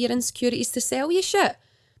feed into your insecurities to sell you shit.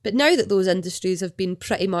 But now that those industries have been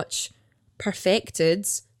pretty much perfected,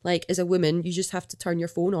 like, as a woman, you just have to turn your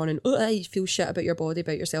phone on and, you feel shit about your body,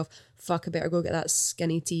 about yourself. Fuck, I better go get that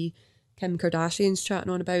skinny tea Kim Kardashian's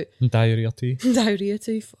chatting on about. Diarrhea tea. Diarrhea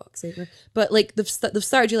tea, fuck's sake. But, like, they've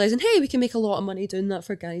started realising, hey, we can make a lot of money doing that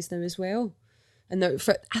for guys now as well. And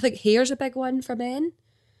I think hair's a big one for men.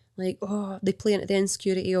 Like, they play into the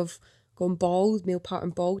insecurity of going bald, male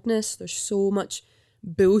pattern baldness. There's so much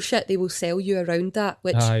bullshit they will sell you around that,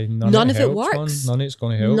 which none of it works. None of it's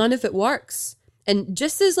going to help. None of it works. And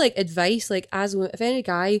just as like advice, like, as if any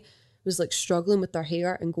guy was like struggling with their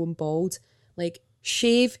hair and going bald, like,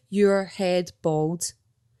 shave your head bald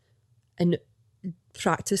and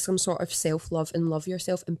practice some sort of self-love and love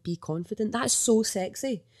yourself and be confident. That's so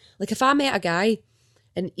sexy. Like, if I met a guy,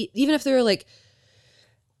 and even if they were like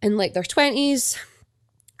in like their 20s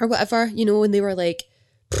or whatever, you know, and they were like,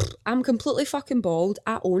 I'm completely fucking bald,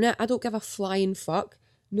 I own it, I don't give a flying fuck,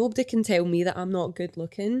 nobody can tell me that I'm not good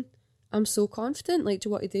looking, I'm so confident, like, do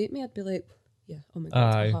you want to date me? I'd be like, yeah, oh my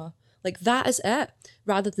god, like, that is it.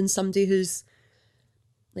 Rather than somebody who's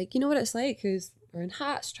like, you know what it's like, who's wearing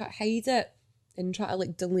hats, try to hide it and try to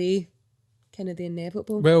like delay kind of the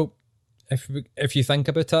inevitable. Well, if you think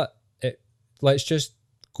about it, let's just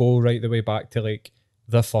go right the way back to like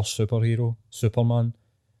the first superhero, Superman.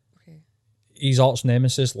 Okay. His arch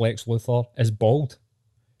nemesis, Lex Luthor, is bald.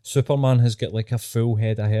 Superman has got like a full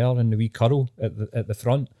head of hair and the wee curl at the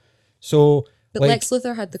front. So, But like, Lex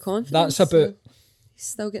Luthor had the confidence. that's about. so he's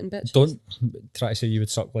still getting bitches. Don't try to say you would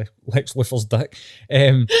suck Lex Luthor's dick.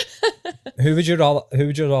 Who would you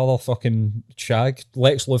rather fucking shag?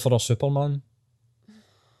 Lex Luthor or Superman?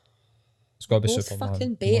 It's got to be Both Superman.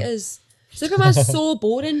 fucking Come on. betas. Superman's so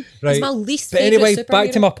boring. Right. He's my least But favourite anyway, superhero.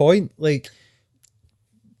 back to my point. Like,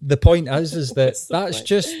 the point is that What's the that's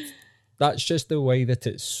point? just the way that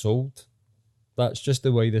it's sold. That's just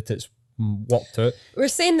the way that it's worked out. We're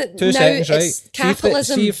saying that 2 now seconds, right? it's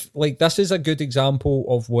capitalism. See if like this is a good example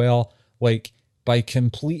of where, like, by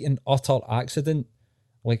complete and utter accident,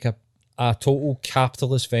 like a total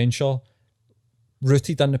capitalist venture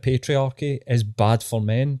rooted in the patriarchy is bad for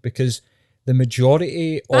men, because the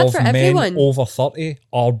majority Bad of for men everyone. over 30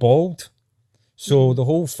 are bald. So the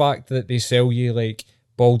whole fact that they sell you like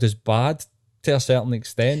bald is bad to a certain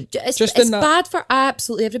extent. It's in that- bad for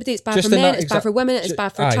absolutely everybody. It's bad just for in men. that It's bad for women. It's bad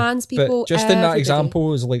for trans people. But just in that everybody.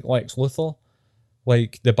 example is like Lex Luthor.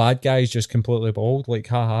 Like, the bad guy is just completely bald. Like,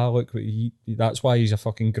 haha, look what that's why he's a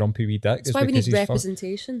fucking grumpy wee dick. That's why we need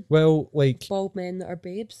representation. Well, like, Bald men that are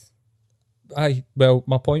babes. well,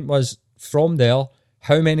 my point was, from there,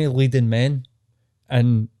 how many leading men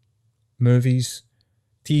in movies,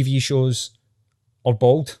 TV shows are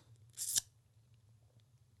bald?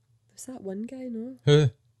 Was that one guy? No. Who?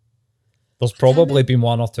 There's probably been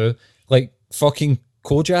one or two. Like, fucking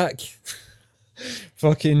Kojak.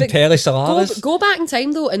 Fucking But Telly Savalas. Go back in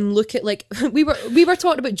time though and look at, like, we were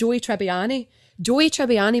talking about Joey Tribbiani. Joey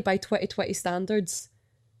Tribbiani by 2020 standards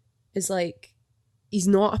is like, he's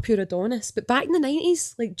not a pure Adonis. But back in the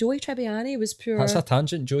 90s, like, Joey Tribbiani was pure. That's a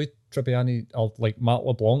tangent. Joey Tribbiani, or like Matt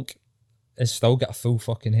LeBlanc, has still got a full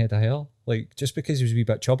fucking head of hair. Like, just because he was a wee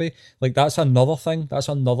bit chubby. Like, that's another thing. That's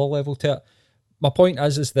another level to it. My point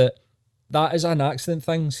is that is an accident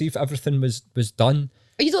thing. See if everything was done.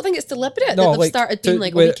 You don't think it's deliberate No, that they've like, started being to-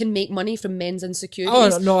 like, with- we can make money from men's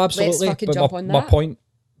insecurities? Oh, no, absolutely. Let's fucking But jump on my that. point,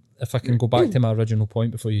 if I can go back to my original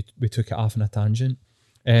point before we took it off on a tangent,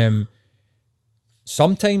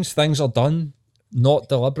 sometimes things are done not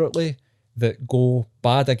deliberately that go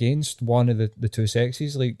bad against one of the two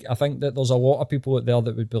sexes. Like, I think that there's a lot of people out there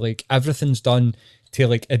that would be like, everything's done to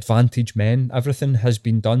like advantage men. Everything has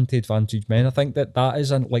been done to advantage men. I think that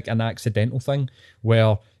is an accidental thing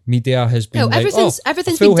where media has been No, like,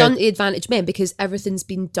 everything's full been done head- to advantage men because everything's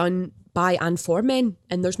been done by and for men,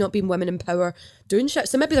 and there's not been women in power doing shit.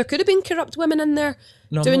 So maybe there could have been corrupt women in there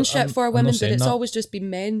No, I'm doing not- shit I'm- for I'm not women, but saying it's that. always just been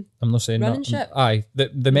men. I'm not saying running that. shit. Aye,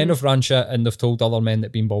 the men have run shit and they've told other men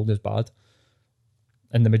that being bald is bad.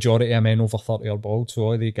 And the majority of men over 30 are bald, so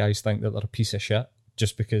all the guys think that they're a piece of shit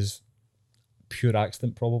just because pure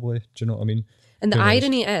accident, probably. Do you know what I mean? And the Who knows?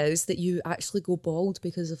 irony is that you actually go bald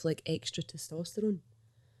because of like extra testosterone.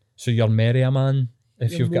 So you're merry a man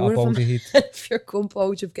if You're you've got a more of a baldy man. head. If you're going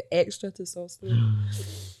bald, you've got extra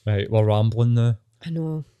testosterone. Right, we're rambling now. I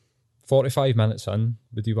know. 45 minutes in,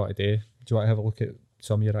 what do you want to do? Do you want to have a look at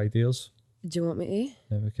some of your ideas? Do you want me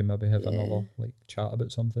Then we can maybe have Yeah. another like chat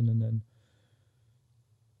about something and then...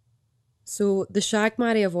 So the shag,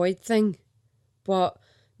 marry, avoid thing, but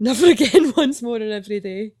never again, once more and every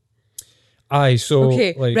day. Aye, so...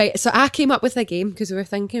 Okay, like, right. So I came up with a game because we were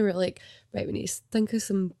thinking, we're like, right, we need to think of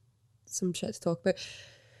some shit to talk about.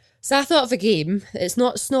 So I thought of a game. It's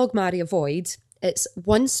not snog, marry, avoid. It's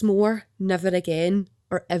once more, never again,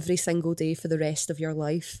 or every single day for the rest of your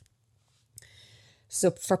life.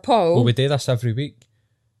 So for Paul, Well, we do this every week.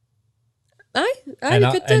 aye, and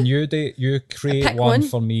you could do. you create Pick one one.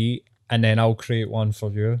 for me, and then I'll create one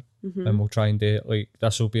for you, Mm-hmm. and we'll try and do it. Like,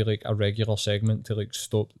 this will be like a regular segment to like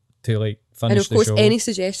stop to like finish And of the course, show. any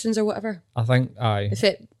suggestions or whatever. I think aye, If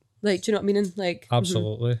it, like, do you know what I mean? Like,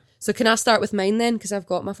 absolutely. So can I start with mine then? Because I've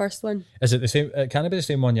got my first one. Is it the same? Can it be the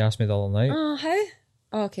same one you asked me the other night? Oh, how?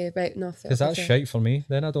 Oh, okay, right. No, fair. Because that's fair. shite for me.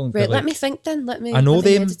 Then I don't. Right, get, like, let me think then. Let me. I know let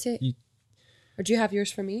me them. meditate. Or do you have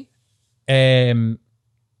yours for me?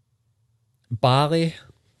 Barley,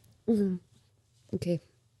 Okay.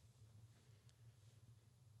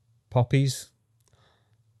 puppies,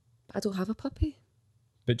 I don't have a puppy.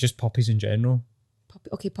 but just puppies in general.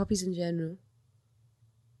 Okay, puppies in general.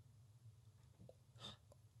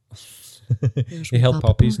 He held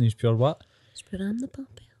puppies and he's pure what? But I'm the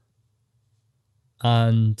puppy.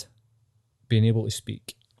 And being able to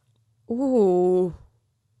speak. Oh.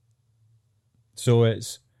 So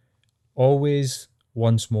it's always,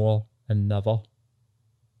 once more, and never.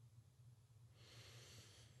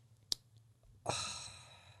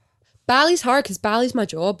 Bally's hard because Bally's my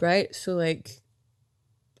job, right? So, like,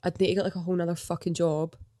 I'd need to get, like, a whole nother fucking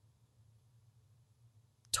job.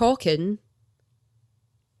 Talking.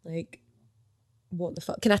 Like, what the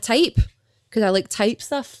fuck? Can I type? Could I like type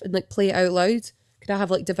stuff and like play it out loud? Could I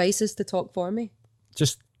have like devices to talk for me?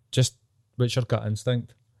 Just what's your gut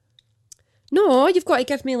instinct? No, you've got to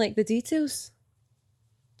give me like the details.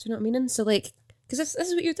 Do you know what I mean? So like, because this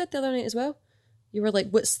is what you did the other night as well. You were like,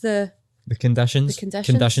 what's the conditions? The conditions.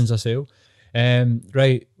 Conditions of sale.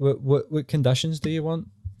 Right. What conditions do you want?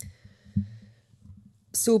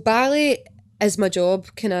 So ballet is my job.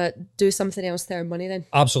 Can I do something else to earn money then?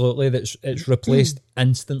 Absolutely. It's replaced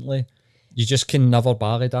instantly. You just can never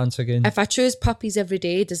ballet dance again. If I choose puppies every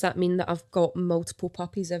day, does that mean that I've got multiple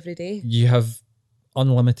puppies every day? You have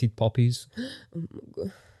unlimited puppies.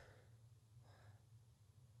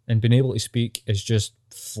 And being able to speak is just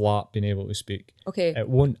flat being able to speak. Okay. It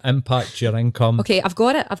won't impact your income. Okay, I've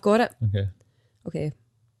got it. Okay. Okay.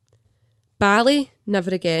 Ballet,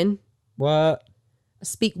 never again. What? I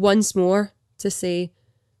speak once more to say,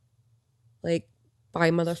 like, bye,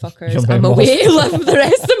 motherfuckers. You're my I'm away, live the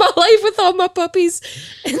rest of my life with all my puppies.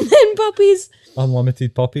 And then puppies.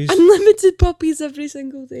 Unlimited puppies. Unlimited puppies every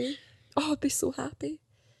single day. Oh, I'd be so happy.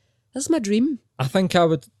 That's my dream. I think I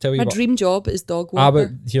would tell you My what. dream job is dog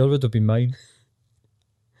walker. Here would have been mine.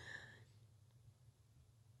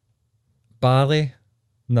 Ballet,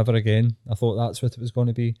 never again. I thought that's what it was going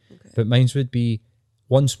to be. Okay. But mine's would be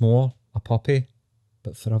once more a puppy,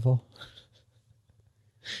 but forever.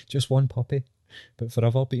 Just one puppy, but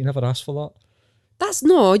forever. But you never asked for that. That's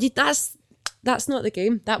not the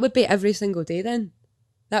game. That would be every single day then.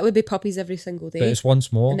 That would be puppies every single day. But it's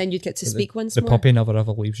once more. And then you'd get to But speak once the more. puppy never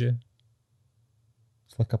ever leaves you.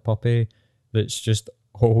 It's like a puppy that's just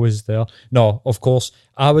always there. No, of course,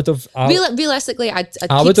 I would have. Realistically, I'd keep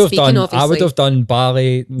I would have speaking, done. obviously. I would have done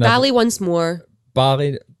ballet. Ballet once more.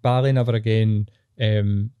 Ballet never again.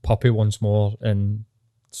 Puppy once more, and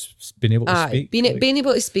being able to speak. Being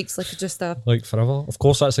able to speak's like just a... Like forever. Of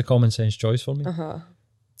course, that's a common sense choice for me. Uh-huh.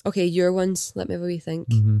 Okay, your ones. Let me have a wee think.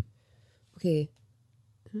 Mm-hmm. Okay.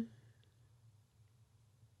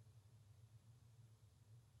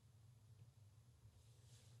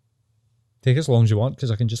 Take as long as you want, because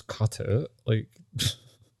I can just cut it out. Like,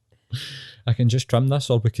 I can just trim this,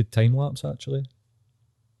 or we could time lapse actually.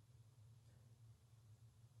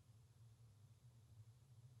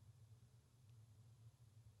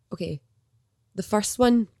 Okay. The first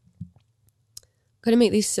one. I'm going to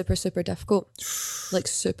make these super, super difficult. Like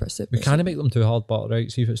super, super. We can't make them too hard, but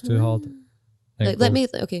right, see if it's too hard. Like,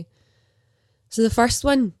 okay. So the first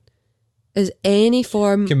one is any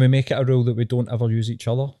form. Can we make it a rule that we don't ever use each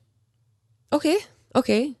other? Okay.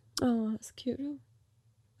 Oh, that's cute. Rule.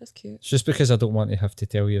 That's cute. It's just because I don't want to have to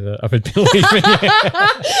tell you that I would be leaving you.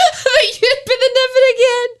 You'd be the never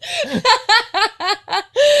again.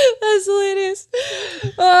 That's hilarious.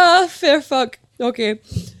 Ah, fair fuck. Okay.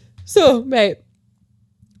 So, right.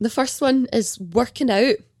 The first one is working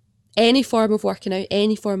out. Any form of working out,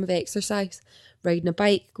 any form of exercise. Riding a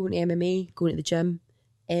bike, going to MMA, going to the gym,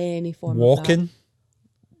 any form of Walking. that.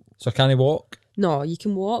 So can I walk? No, you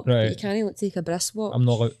can walk, Right. but you can't like, take a brisk walk. I'm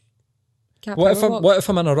not allowed. Can't What power walk. if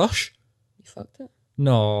I'm in a rush? You fucked it.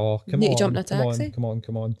 No, come Need on. to jump in a taxi? Come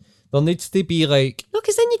on. There needs to be like. No,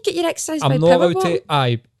 because then you'd get your exercise by I'm not power allowed walk. to.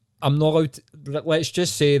 I'm not allowed to. Let's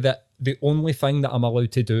just say that the only thing that I'm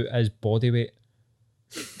allowed to do is body weight.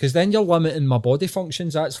 Because then you're limiting my body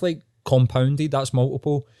functions. That's like compounded. That's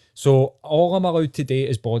multiple. So all I'm allowed to do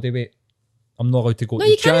is body weight. I'm not allowed to go No, to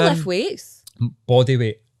the you gym. can't lift weights. Body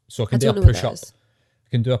weight. So I can do a don't know what push that up. is. I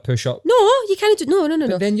can do a push up. No, you can't do. No.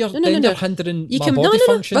 But then you're you're hindering You my can body no.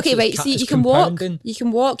 functions. Okay, right. See, it's you can walk. compounding. You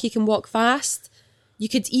can walk fast. You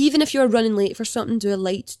could, even if you're running late for something, do a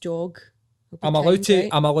light jog. It'll be I'm allowed timed, to. right?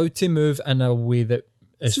 I'm allowed to move in a way that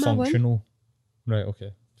is That's my one. functional. Right.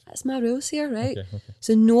 Okay. That's my rules here, right? Okay.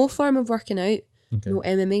 So no form of working out, Okay. no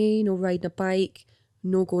MMA, no riding a bike,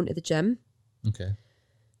 no going to the gym. Okay.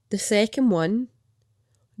 The second one,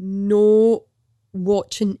 no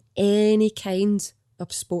watching any kind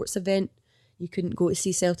of sports event. You couldn't go to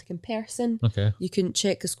see Celtic in person. Okay. You couldn't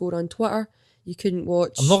check the score on Twitter. You couldn't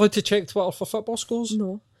watch... I'm not allowed to check Twitter for football scores.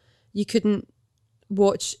 No. You couldn't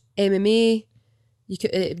watch MMA, you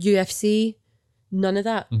could UFC, none of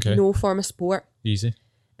that. Okay. No form of sport. Easy.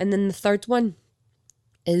 And then the third one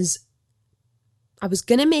is, I was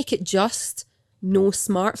going to make it just no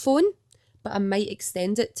smartphone, but I might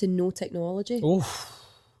extend it to no technology. Oh,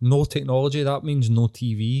 no technology. That means no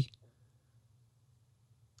TV.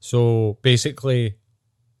 So basically,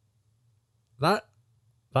 that's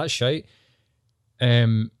shite.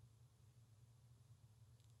 It's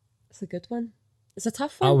a good one. It's a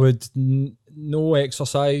tough one. I would no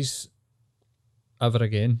exercise ever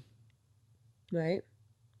again. Right.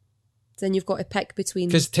 then you've got to pick between.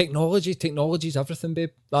 Because technology's everything,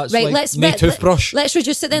 babe. That's Right, like no toothbrush. Let's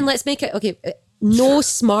reduce it then. Let's make it, okay, no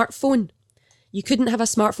smartphone. You couldn't have a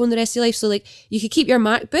smartphone the rest of your life. So, like, you could keep your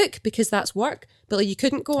MacBook because that's work, but like you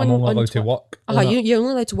couldn't go on. I'm only on allowed to work. You're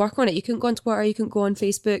only allowed to work on it. You couldn't go on Twitter. You couldn't go on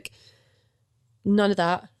Facebook. None of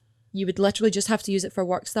that. You would literally just have to use it for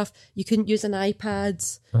work stuff. You couldn't use an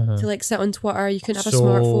iPad to like sit on Twitter. You couldn't have a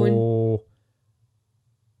smartphone.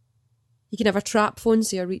 You can have a trap phone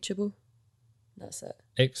so you're reachable. That's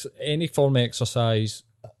it. Any form of exercise,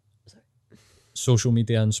 social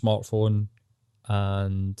media and smartphone,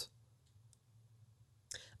 and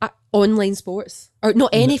online sports, or no,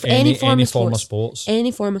 any form of sports.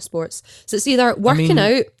 Any form of sports. So it's either working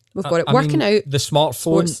out. We've got it. Working out. The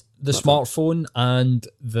smartphone, sports, smartphone, and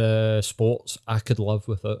the sports. I could live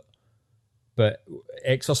with it, but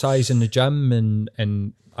exercise in the gym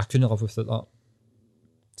and I couldn't live without that.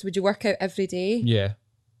 So would you work out every day? Yeah,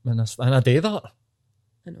 and I do that.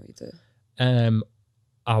 I know you do.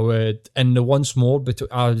 I would, and the once more,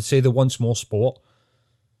 I would say the once more sport.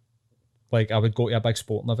 Like, I would go to a big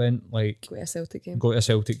sporting event, like go to a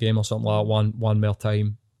Celtic game or something like that, one more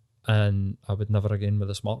time, and I would never again with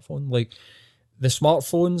a smartphone. Like, the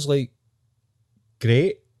smartphone's like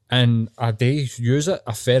great, and I do use it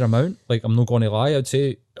a fair amount. Like, I'm not going to lie, I'd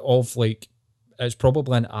say of like it's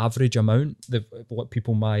probably an average amount that like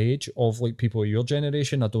people my age of like people of your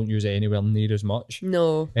generation. I don't use it anywhere near as much.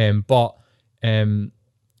 No. But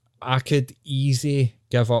I could easy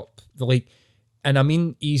give up like. And I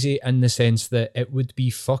mean easy in the sense that it would be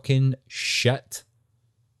fucking shit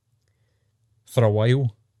for a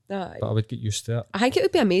while. Aye. But I would get used to it. I think it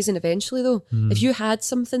would be amazing eventually though. If you had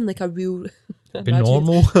something like a real... Be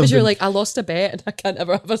normal. Because you're like, I lost a bet and I can't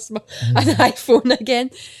ever have an iPhone again.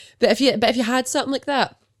 But if you had something like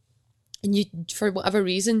that and you, for whatever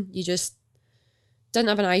reason, you just didn't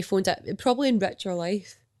have an iPhone, it'd probably enrich your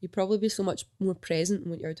life. You'd probably be so much more present in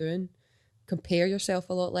what you're doing. Compare yourself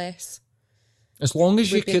a lot less. As long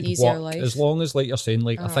as you could work, life. as long as, like you're saying,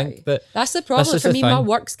 like, I think that... That's the problem. For me, my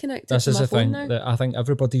work's connected to my phone now. This is the thing, that I think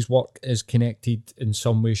everybody's work is connected in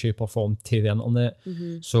some way, shape or form to the internet.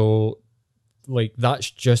 Mm-hmm. So, like, that's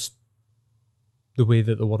just the way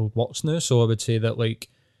that the world works now. So I would say that, like,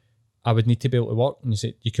 I would need to be able to work. And you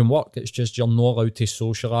say, you can work, it's just you're not allowed to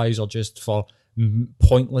socialise or just for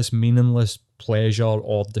pointless, meaningless pleasure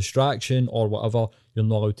or distraction or whatever, you're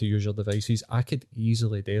not allowed to use your devices. I could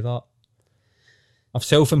easily do that. I've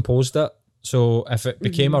self-imposed it, so if it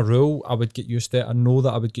became a rule, I would get used to it. I know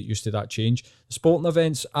that I would get used to that change. Sporting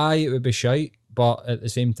events, it would be shite, but at the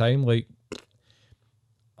same time, like,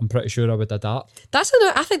 I'm pretty sure I would adapt. I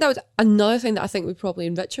think that was another thing that I think would probably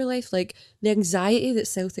enrich your life, like the anxiety that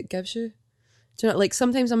Celtic gives you. Do you know, like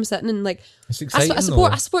sometimes I'm sitting and like, it's exciting, I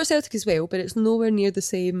support Celtic as well, but it's nowhere near the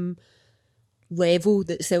same level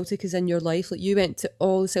that Celtic is in your life. Like, you went to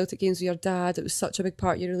all the Celtic games with your dad. It was such a big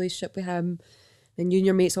part of your relationship with him. And you and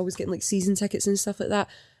your mates always getting like season tickets and stuff like that.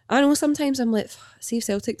 I know sometimes I'm like, see if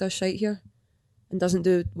Celtic does shite here and doesn't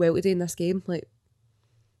do well today in this game, like,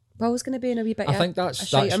 Paul's going to be in a wee bit. I think that's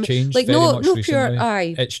changed like, very much recently.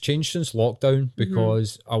 Pure. It's changed since lockdown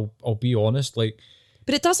because I'll be honest, like,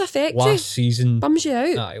 but it does affect you. Last season, bums you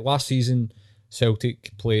out. Last season,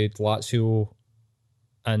 Celtic played Lazio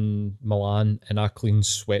and Milan, and I clean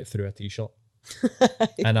sweat through a t-shirt.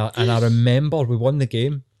 and I remember we won the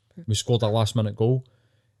game. We scored a last minute goal,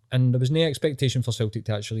 and there was no expectation for Celtic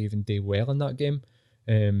to actually even do well in that game.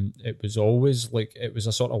 It was always like it was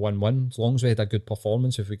a sort of win-win. As long as we had a good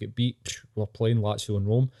performance, if we get beat, we're playing Lazio in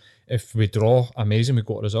Rome. If we draw, amazing, we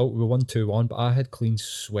got a result. We won 2-1, but I had clean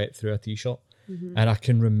sweat through a t-shirt. And I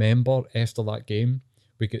can remember after that game,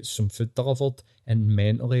 we get some food delivered, and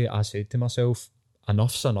mentally I said to myself,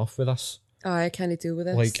 enough's enough with this. I can't deal with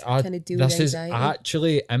this. Like, this is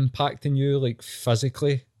actually impacting you, like,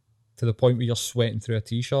 physically, to the point where you're sweating through a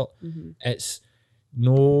t-shirt. It's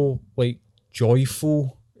no, like,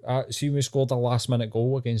 joyful. See, we scored a last minute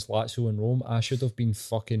goal against Lazio in Rome. I should have been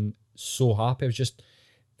fucking so happy. It was just,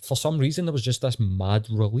 for some reason, there was just this mad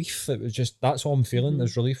relief. It was just, that's all I'm feeling,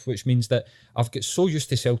 there's relief, which means that I've got so used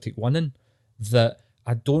to Celtic winning that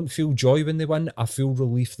I don't feel joy when they win. I feel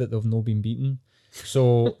relief that they've not been beaten.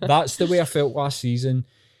 So that's the way I felt last season.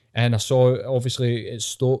 And I saw, obviously, it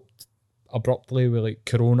stopped abruptly with like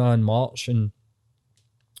Corona in March, and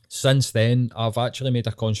since then I've actually made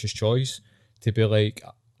a conscious choice to be like,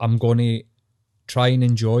 I'm going to try and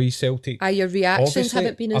enjoy Celtic. Your reactions obviously,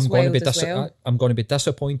 haven't been as wild as well. I'm going to be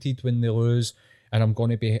disappointed when they lose, and I'm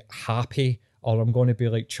going to be happy, or I'm going to be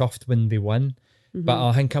like chuffed when they win. But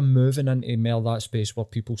I think I'm moving into more that space where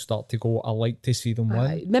people start to go, I like to see them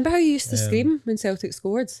win. Remember how you used to scream when Celtic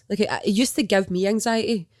scored? Like it used to give me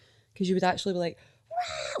anxiety because you would actually be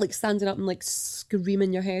like standing up and like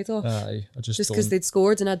screaming your head off. Aye, I just because they'd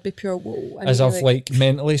scored and I'd be pure whoa. As I've like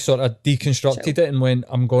mentally sort of deconstructed it and when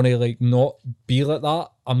I'm going to like not be like that,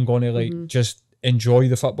 I'm going to like just enjoy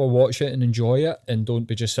the football, watch it and enjoy it, and don't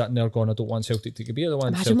be just sitting there going, I don't want Celtic to be the one.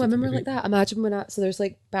 Imagine when we were like that. Imagine when so there's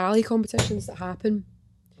like ballet competitions that happen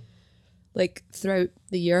like throughout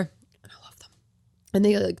the year, and I love them. And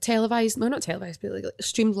they like televised, well not televised, but like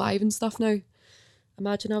streamed live and stuff now.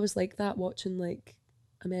 Imagine I was like that watching like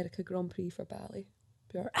America Grand Prix for ballet.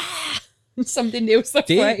 Pure, somebody nails their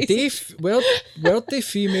prize. Where the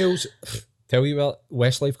females tell you about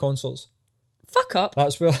Westlife concerts? Fuck up.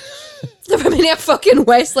 That's where Never been to a fucking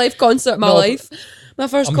Westlife concert in my life. My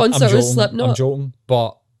first concert was Slipknot. I'm joking,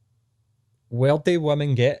 but where do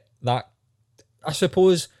women get that? I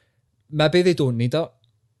suppose maybe they don't need it.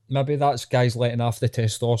 Maybe that's guys letting off the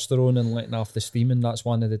testosterone and letting off the steam, and that's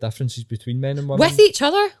one of the differences between men and women. With each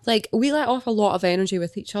other. Like, we let off a lot of energy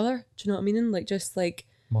with each other. Do you know what I mean? Like, just like...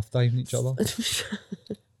 muff diving each other.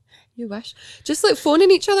 You wish. Just like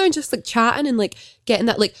phoning each other and just like chatting and like getting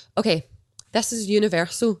that like, okay, this is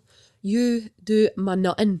universal. You do my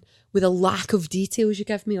nutting with a lack of details you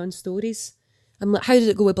give me on stories. I'm like, how did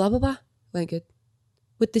it go with blah, blah, blah? Went good.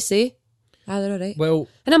 What'd they say? Ah, they're all right. Well...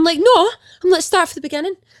 And I'm like, no. Let's start from the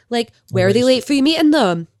beginning. Like, where are they late for you meeting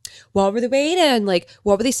them? What were they waiting? Like,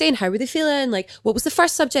 what were they saying? How were they feeling? Like, what was the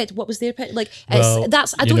first subject? What was their opinion? Like, I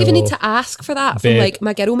don't even need to ask for that from like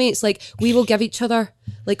my girl mates. Like, we will give each other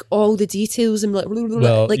like all the details and like,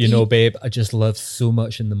 well, like, you know, babe, I just live so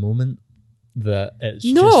much in the moment that it's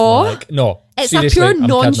just like, no, it's seriously, a pure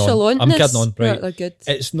nonchalantness. I'm kidding on, right? They're good.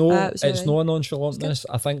 It's no a nonchalantness.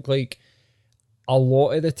 I think like a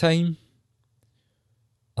lot of the time,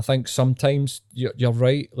 I think sometimes you're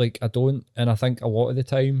right, like I don't, and I think a lot of the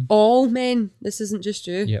time... all men, this isn't just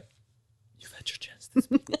you. Yep. You've had your chance to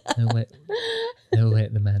speak. now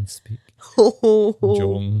let the man speak. I'm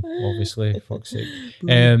joking, obviously, fuck's sake.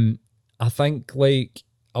 I think like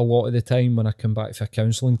a lot of the time when I come back for a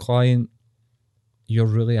counselling client, you're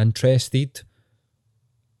really interested,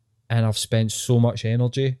 and I've spent so much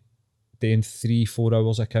energy doing 3-4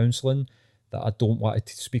 hours of counselling that I don't want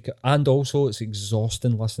to speak it. And also it's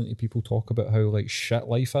exhausting listening to people talk about how like shit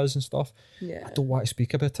life is and stuff. Yeah. I don't want to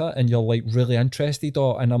speak about it, and you're like really interested,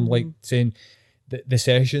 and I'm like saying the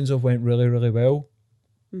sessions have went really, really well,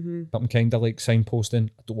 but I'm kind of like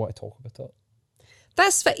signposting, I don't want to talk about it.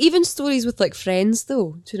 That's even stories with like friends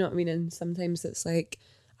though, do you know what I mean? And sometimes it's like,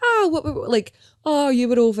 what were like, you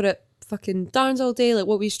were over at fucking Darns all day, like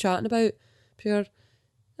what were you chatting about? Pure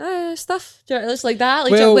stuff. Do you know, it's like that.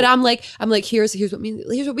 Like, but I'm like, here's what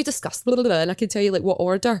we discussed, blah, blah, blah, and I can tell you like what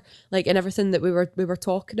order, like, and everything that we were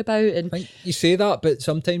talking about. And like, you say that, but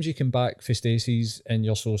sometimes you come back for Stacey's and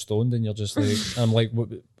you're so stoned, and you're just like, I'm like, what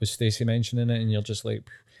was Stacey mentioning it? And you're just like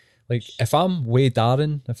if I'm way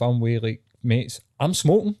Darren, if I'm way like mates, I'm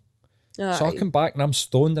smoking. So I come back and I'm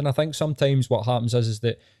stoned, and I think sometimes what happens is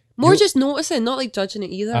that more just noticing, not like judging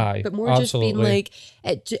it either, but more just being like,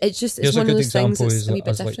 it's one of those things that's a wee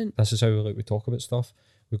bit different. Like, this is how we talk about stuff.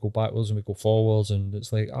 We go backwards and we go forwards, and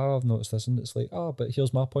it's like, I've noticed this, and it's like, but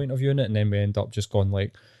here's my point of view in it, and then we end up just going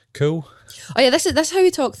like, cool. Oh yeah, this is how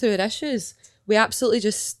we talk through our issues. We absolutely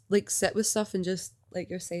just like sit with stuff and just like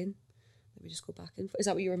you're saying, we just go back and forth. Is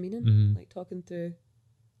that what you were meaning? Like talking through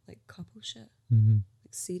like couple shit.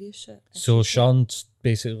 Serious shit. So Sean's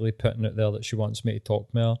basically putting it there that she wants me to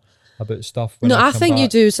talk more about stuff. No, I think you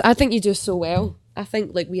do. I think you do so well. I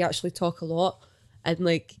think like we actually talk a lot, and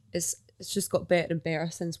like it's just got better and better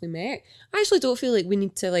since we met. I actually don't feel like we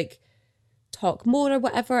need to like talk more or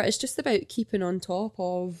whatever. It's just about keeping on top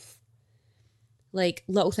of like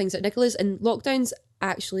little things like Nicholas, and lockdowns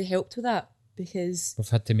actually helped with that because we've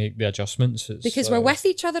had to make the adjustments. Because we're with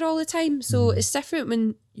each other all the time, so it's different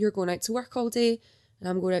when you're going out to work all day. And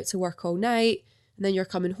I'm going out to work all night, and then you're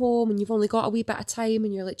coming home and you've only got a wee bit of time,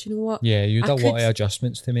 and you're like, do you know what? Yeah, you'd have a lot of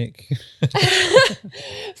adjustments to make.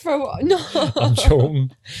 For what? No. I'm joking.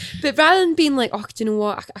 But rather than being like, do you know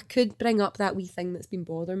what? I could bring up that wee thing that's been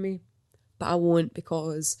bothering me, but I won't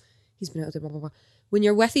because he's been able to blah, blah, blah. When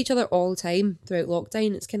you're with each other all the time throughout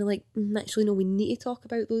lockdown, it's kind of like, actually, no, we need to talk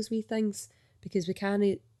about those wee things because we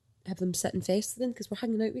can't have them sitting festering because we're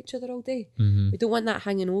hanging out with each other all day. We don't want that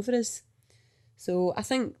hanging over us. So I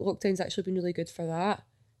think lockdown's actually been really good for that.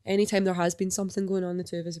 Anytime there has been something going on, the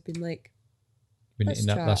two of us have been like, we need to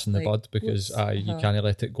nip this in the bud because you can't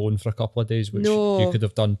let it go on for a couple of days, which you could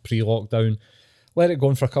have done pre-lockdown. let it go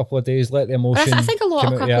on for a couple of days, let the emotion. I think a lot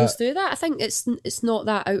come of out, yeah. couples do that. I think it's not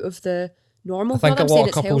that out of the normal. I think Not a that I'm saying lot of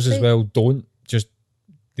it's couples as healthy. well don't just.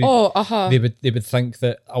 They, They would think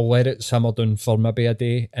that I'll let it simmer down for maybe a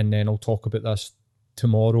day and then I'll talk about this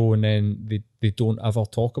tomorrow, and then they don't ever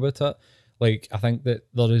talk about it. Like, I think that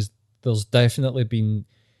there's definitely been.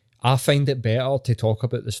 I find it better to talk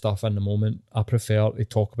about the stuff in the moment. I prefer to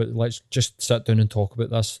talk about. Let's just sit down and talk about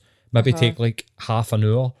this. Maybe take like half an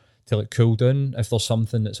hour to like cool down if there's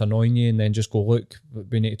something that's annoying you, and then just go, look,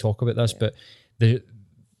 we need to talk about this. But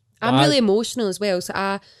I'm really emotional as well, so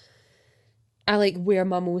I like wear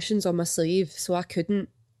my emotions on my sleeve, so I couldn't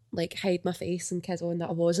like hide my face and kid on that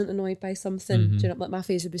I wasn't annoyed by something. Do you know, like my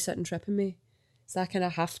face would be sitting tripping me, so I kind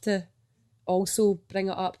of have to also bring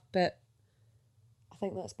it up. But I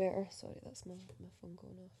think that's better. Sorry, that's my phone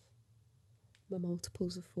going off. My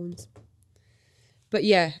multiples of phones. But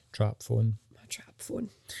yeah, trap phone. my trap phone.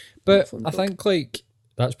 But phone I think like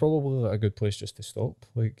that's probably like a good place just to stop.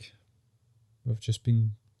 Like, we've just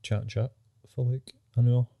been chatting shit for like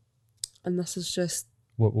an hour. And this is just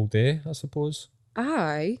What we'll do, I suppose.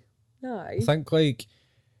 aye. I think like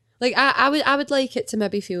I would like it to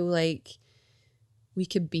maybe feel like we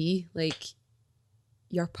could be like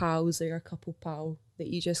your pals or your couple pal that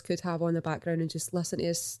you just could have on the background and just listen to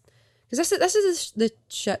us, because this is the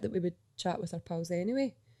shit that we would chat with our pals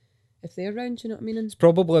anyway if they're around. Do you know what I mean? it's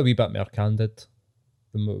probably a wee bit more candid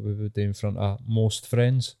than what we would do in front of most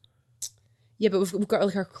friends. Yeah, but we've got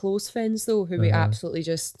like our close friends though, who we absolutely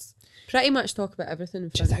just pretty much talk about everything in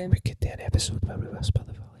Do you front of think them. we could do an episode where we whisper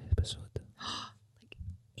the full episode? Like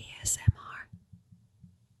ASMR.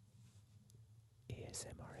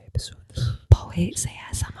 ASMR episode. Paul hates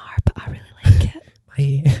ASMR, but I really like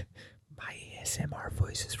it. My ASMR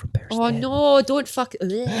voice is from Bear's Oh Den. no, don't fuck.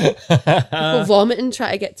 People vomiting,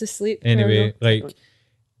 try to get to sleep. Anyway, No. like,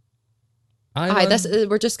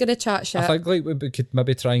 We're just gonna chat shit. I think like we could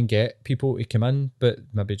maybe try and get people to come in, but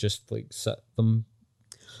maybe just like sit them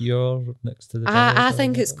here next to the. I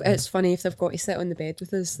think it's funny if they've got to sit on the bed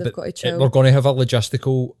with us. They've got to chill. We're going to have a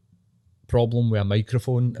logistical problem with a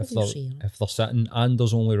microphone if Obviously. they're sitting, and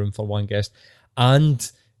there's only room for one guest, and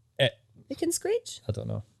We can screech. I don't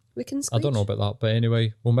know. We can screech. I don't know about that, but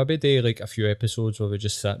anyway, we'll maybe do like a few episodes where we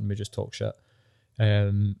just sit and we just talk shit,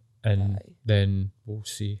 and then we'll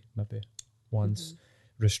see maybe once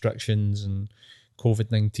restrictions and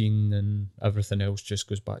COVID-19 and everything else just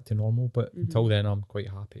goes back to normal. But until then, I'm quite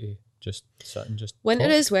happy to just sit and just Winter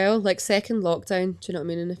talk. as well, like second lockdown. Do you know what I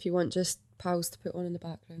mean? And if you want just pals to put on in the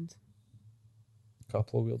background,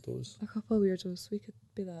 Couple of weirdos. a couple of weirdos, we could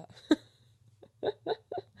be that.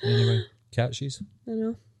 Anyway, catchies. I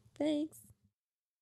know. Thanks.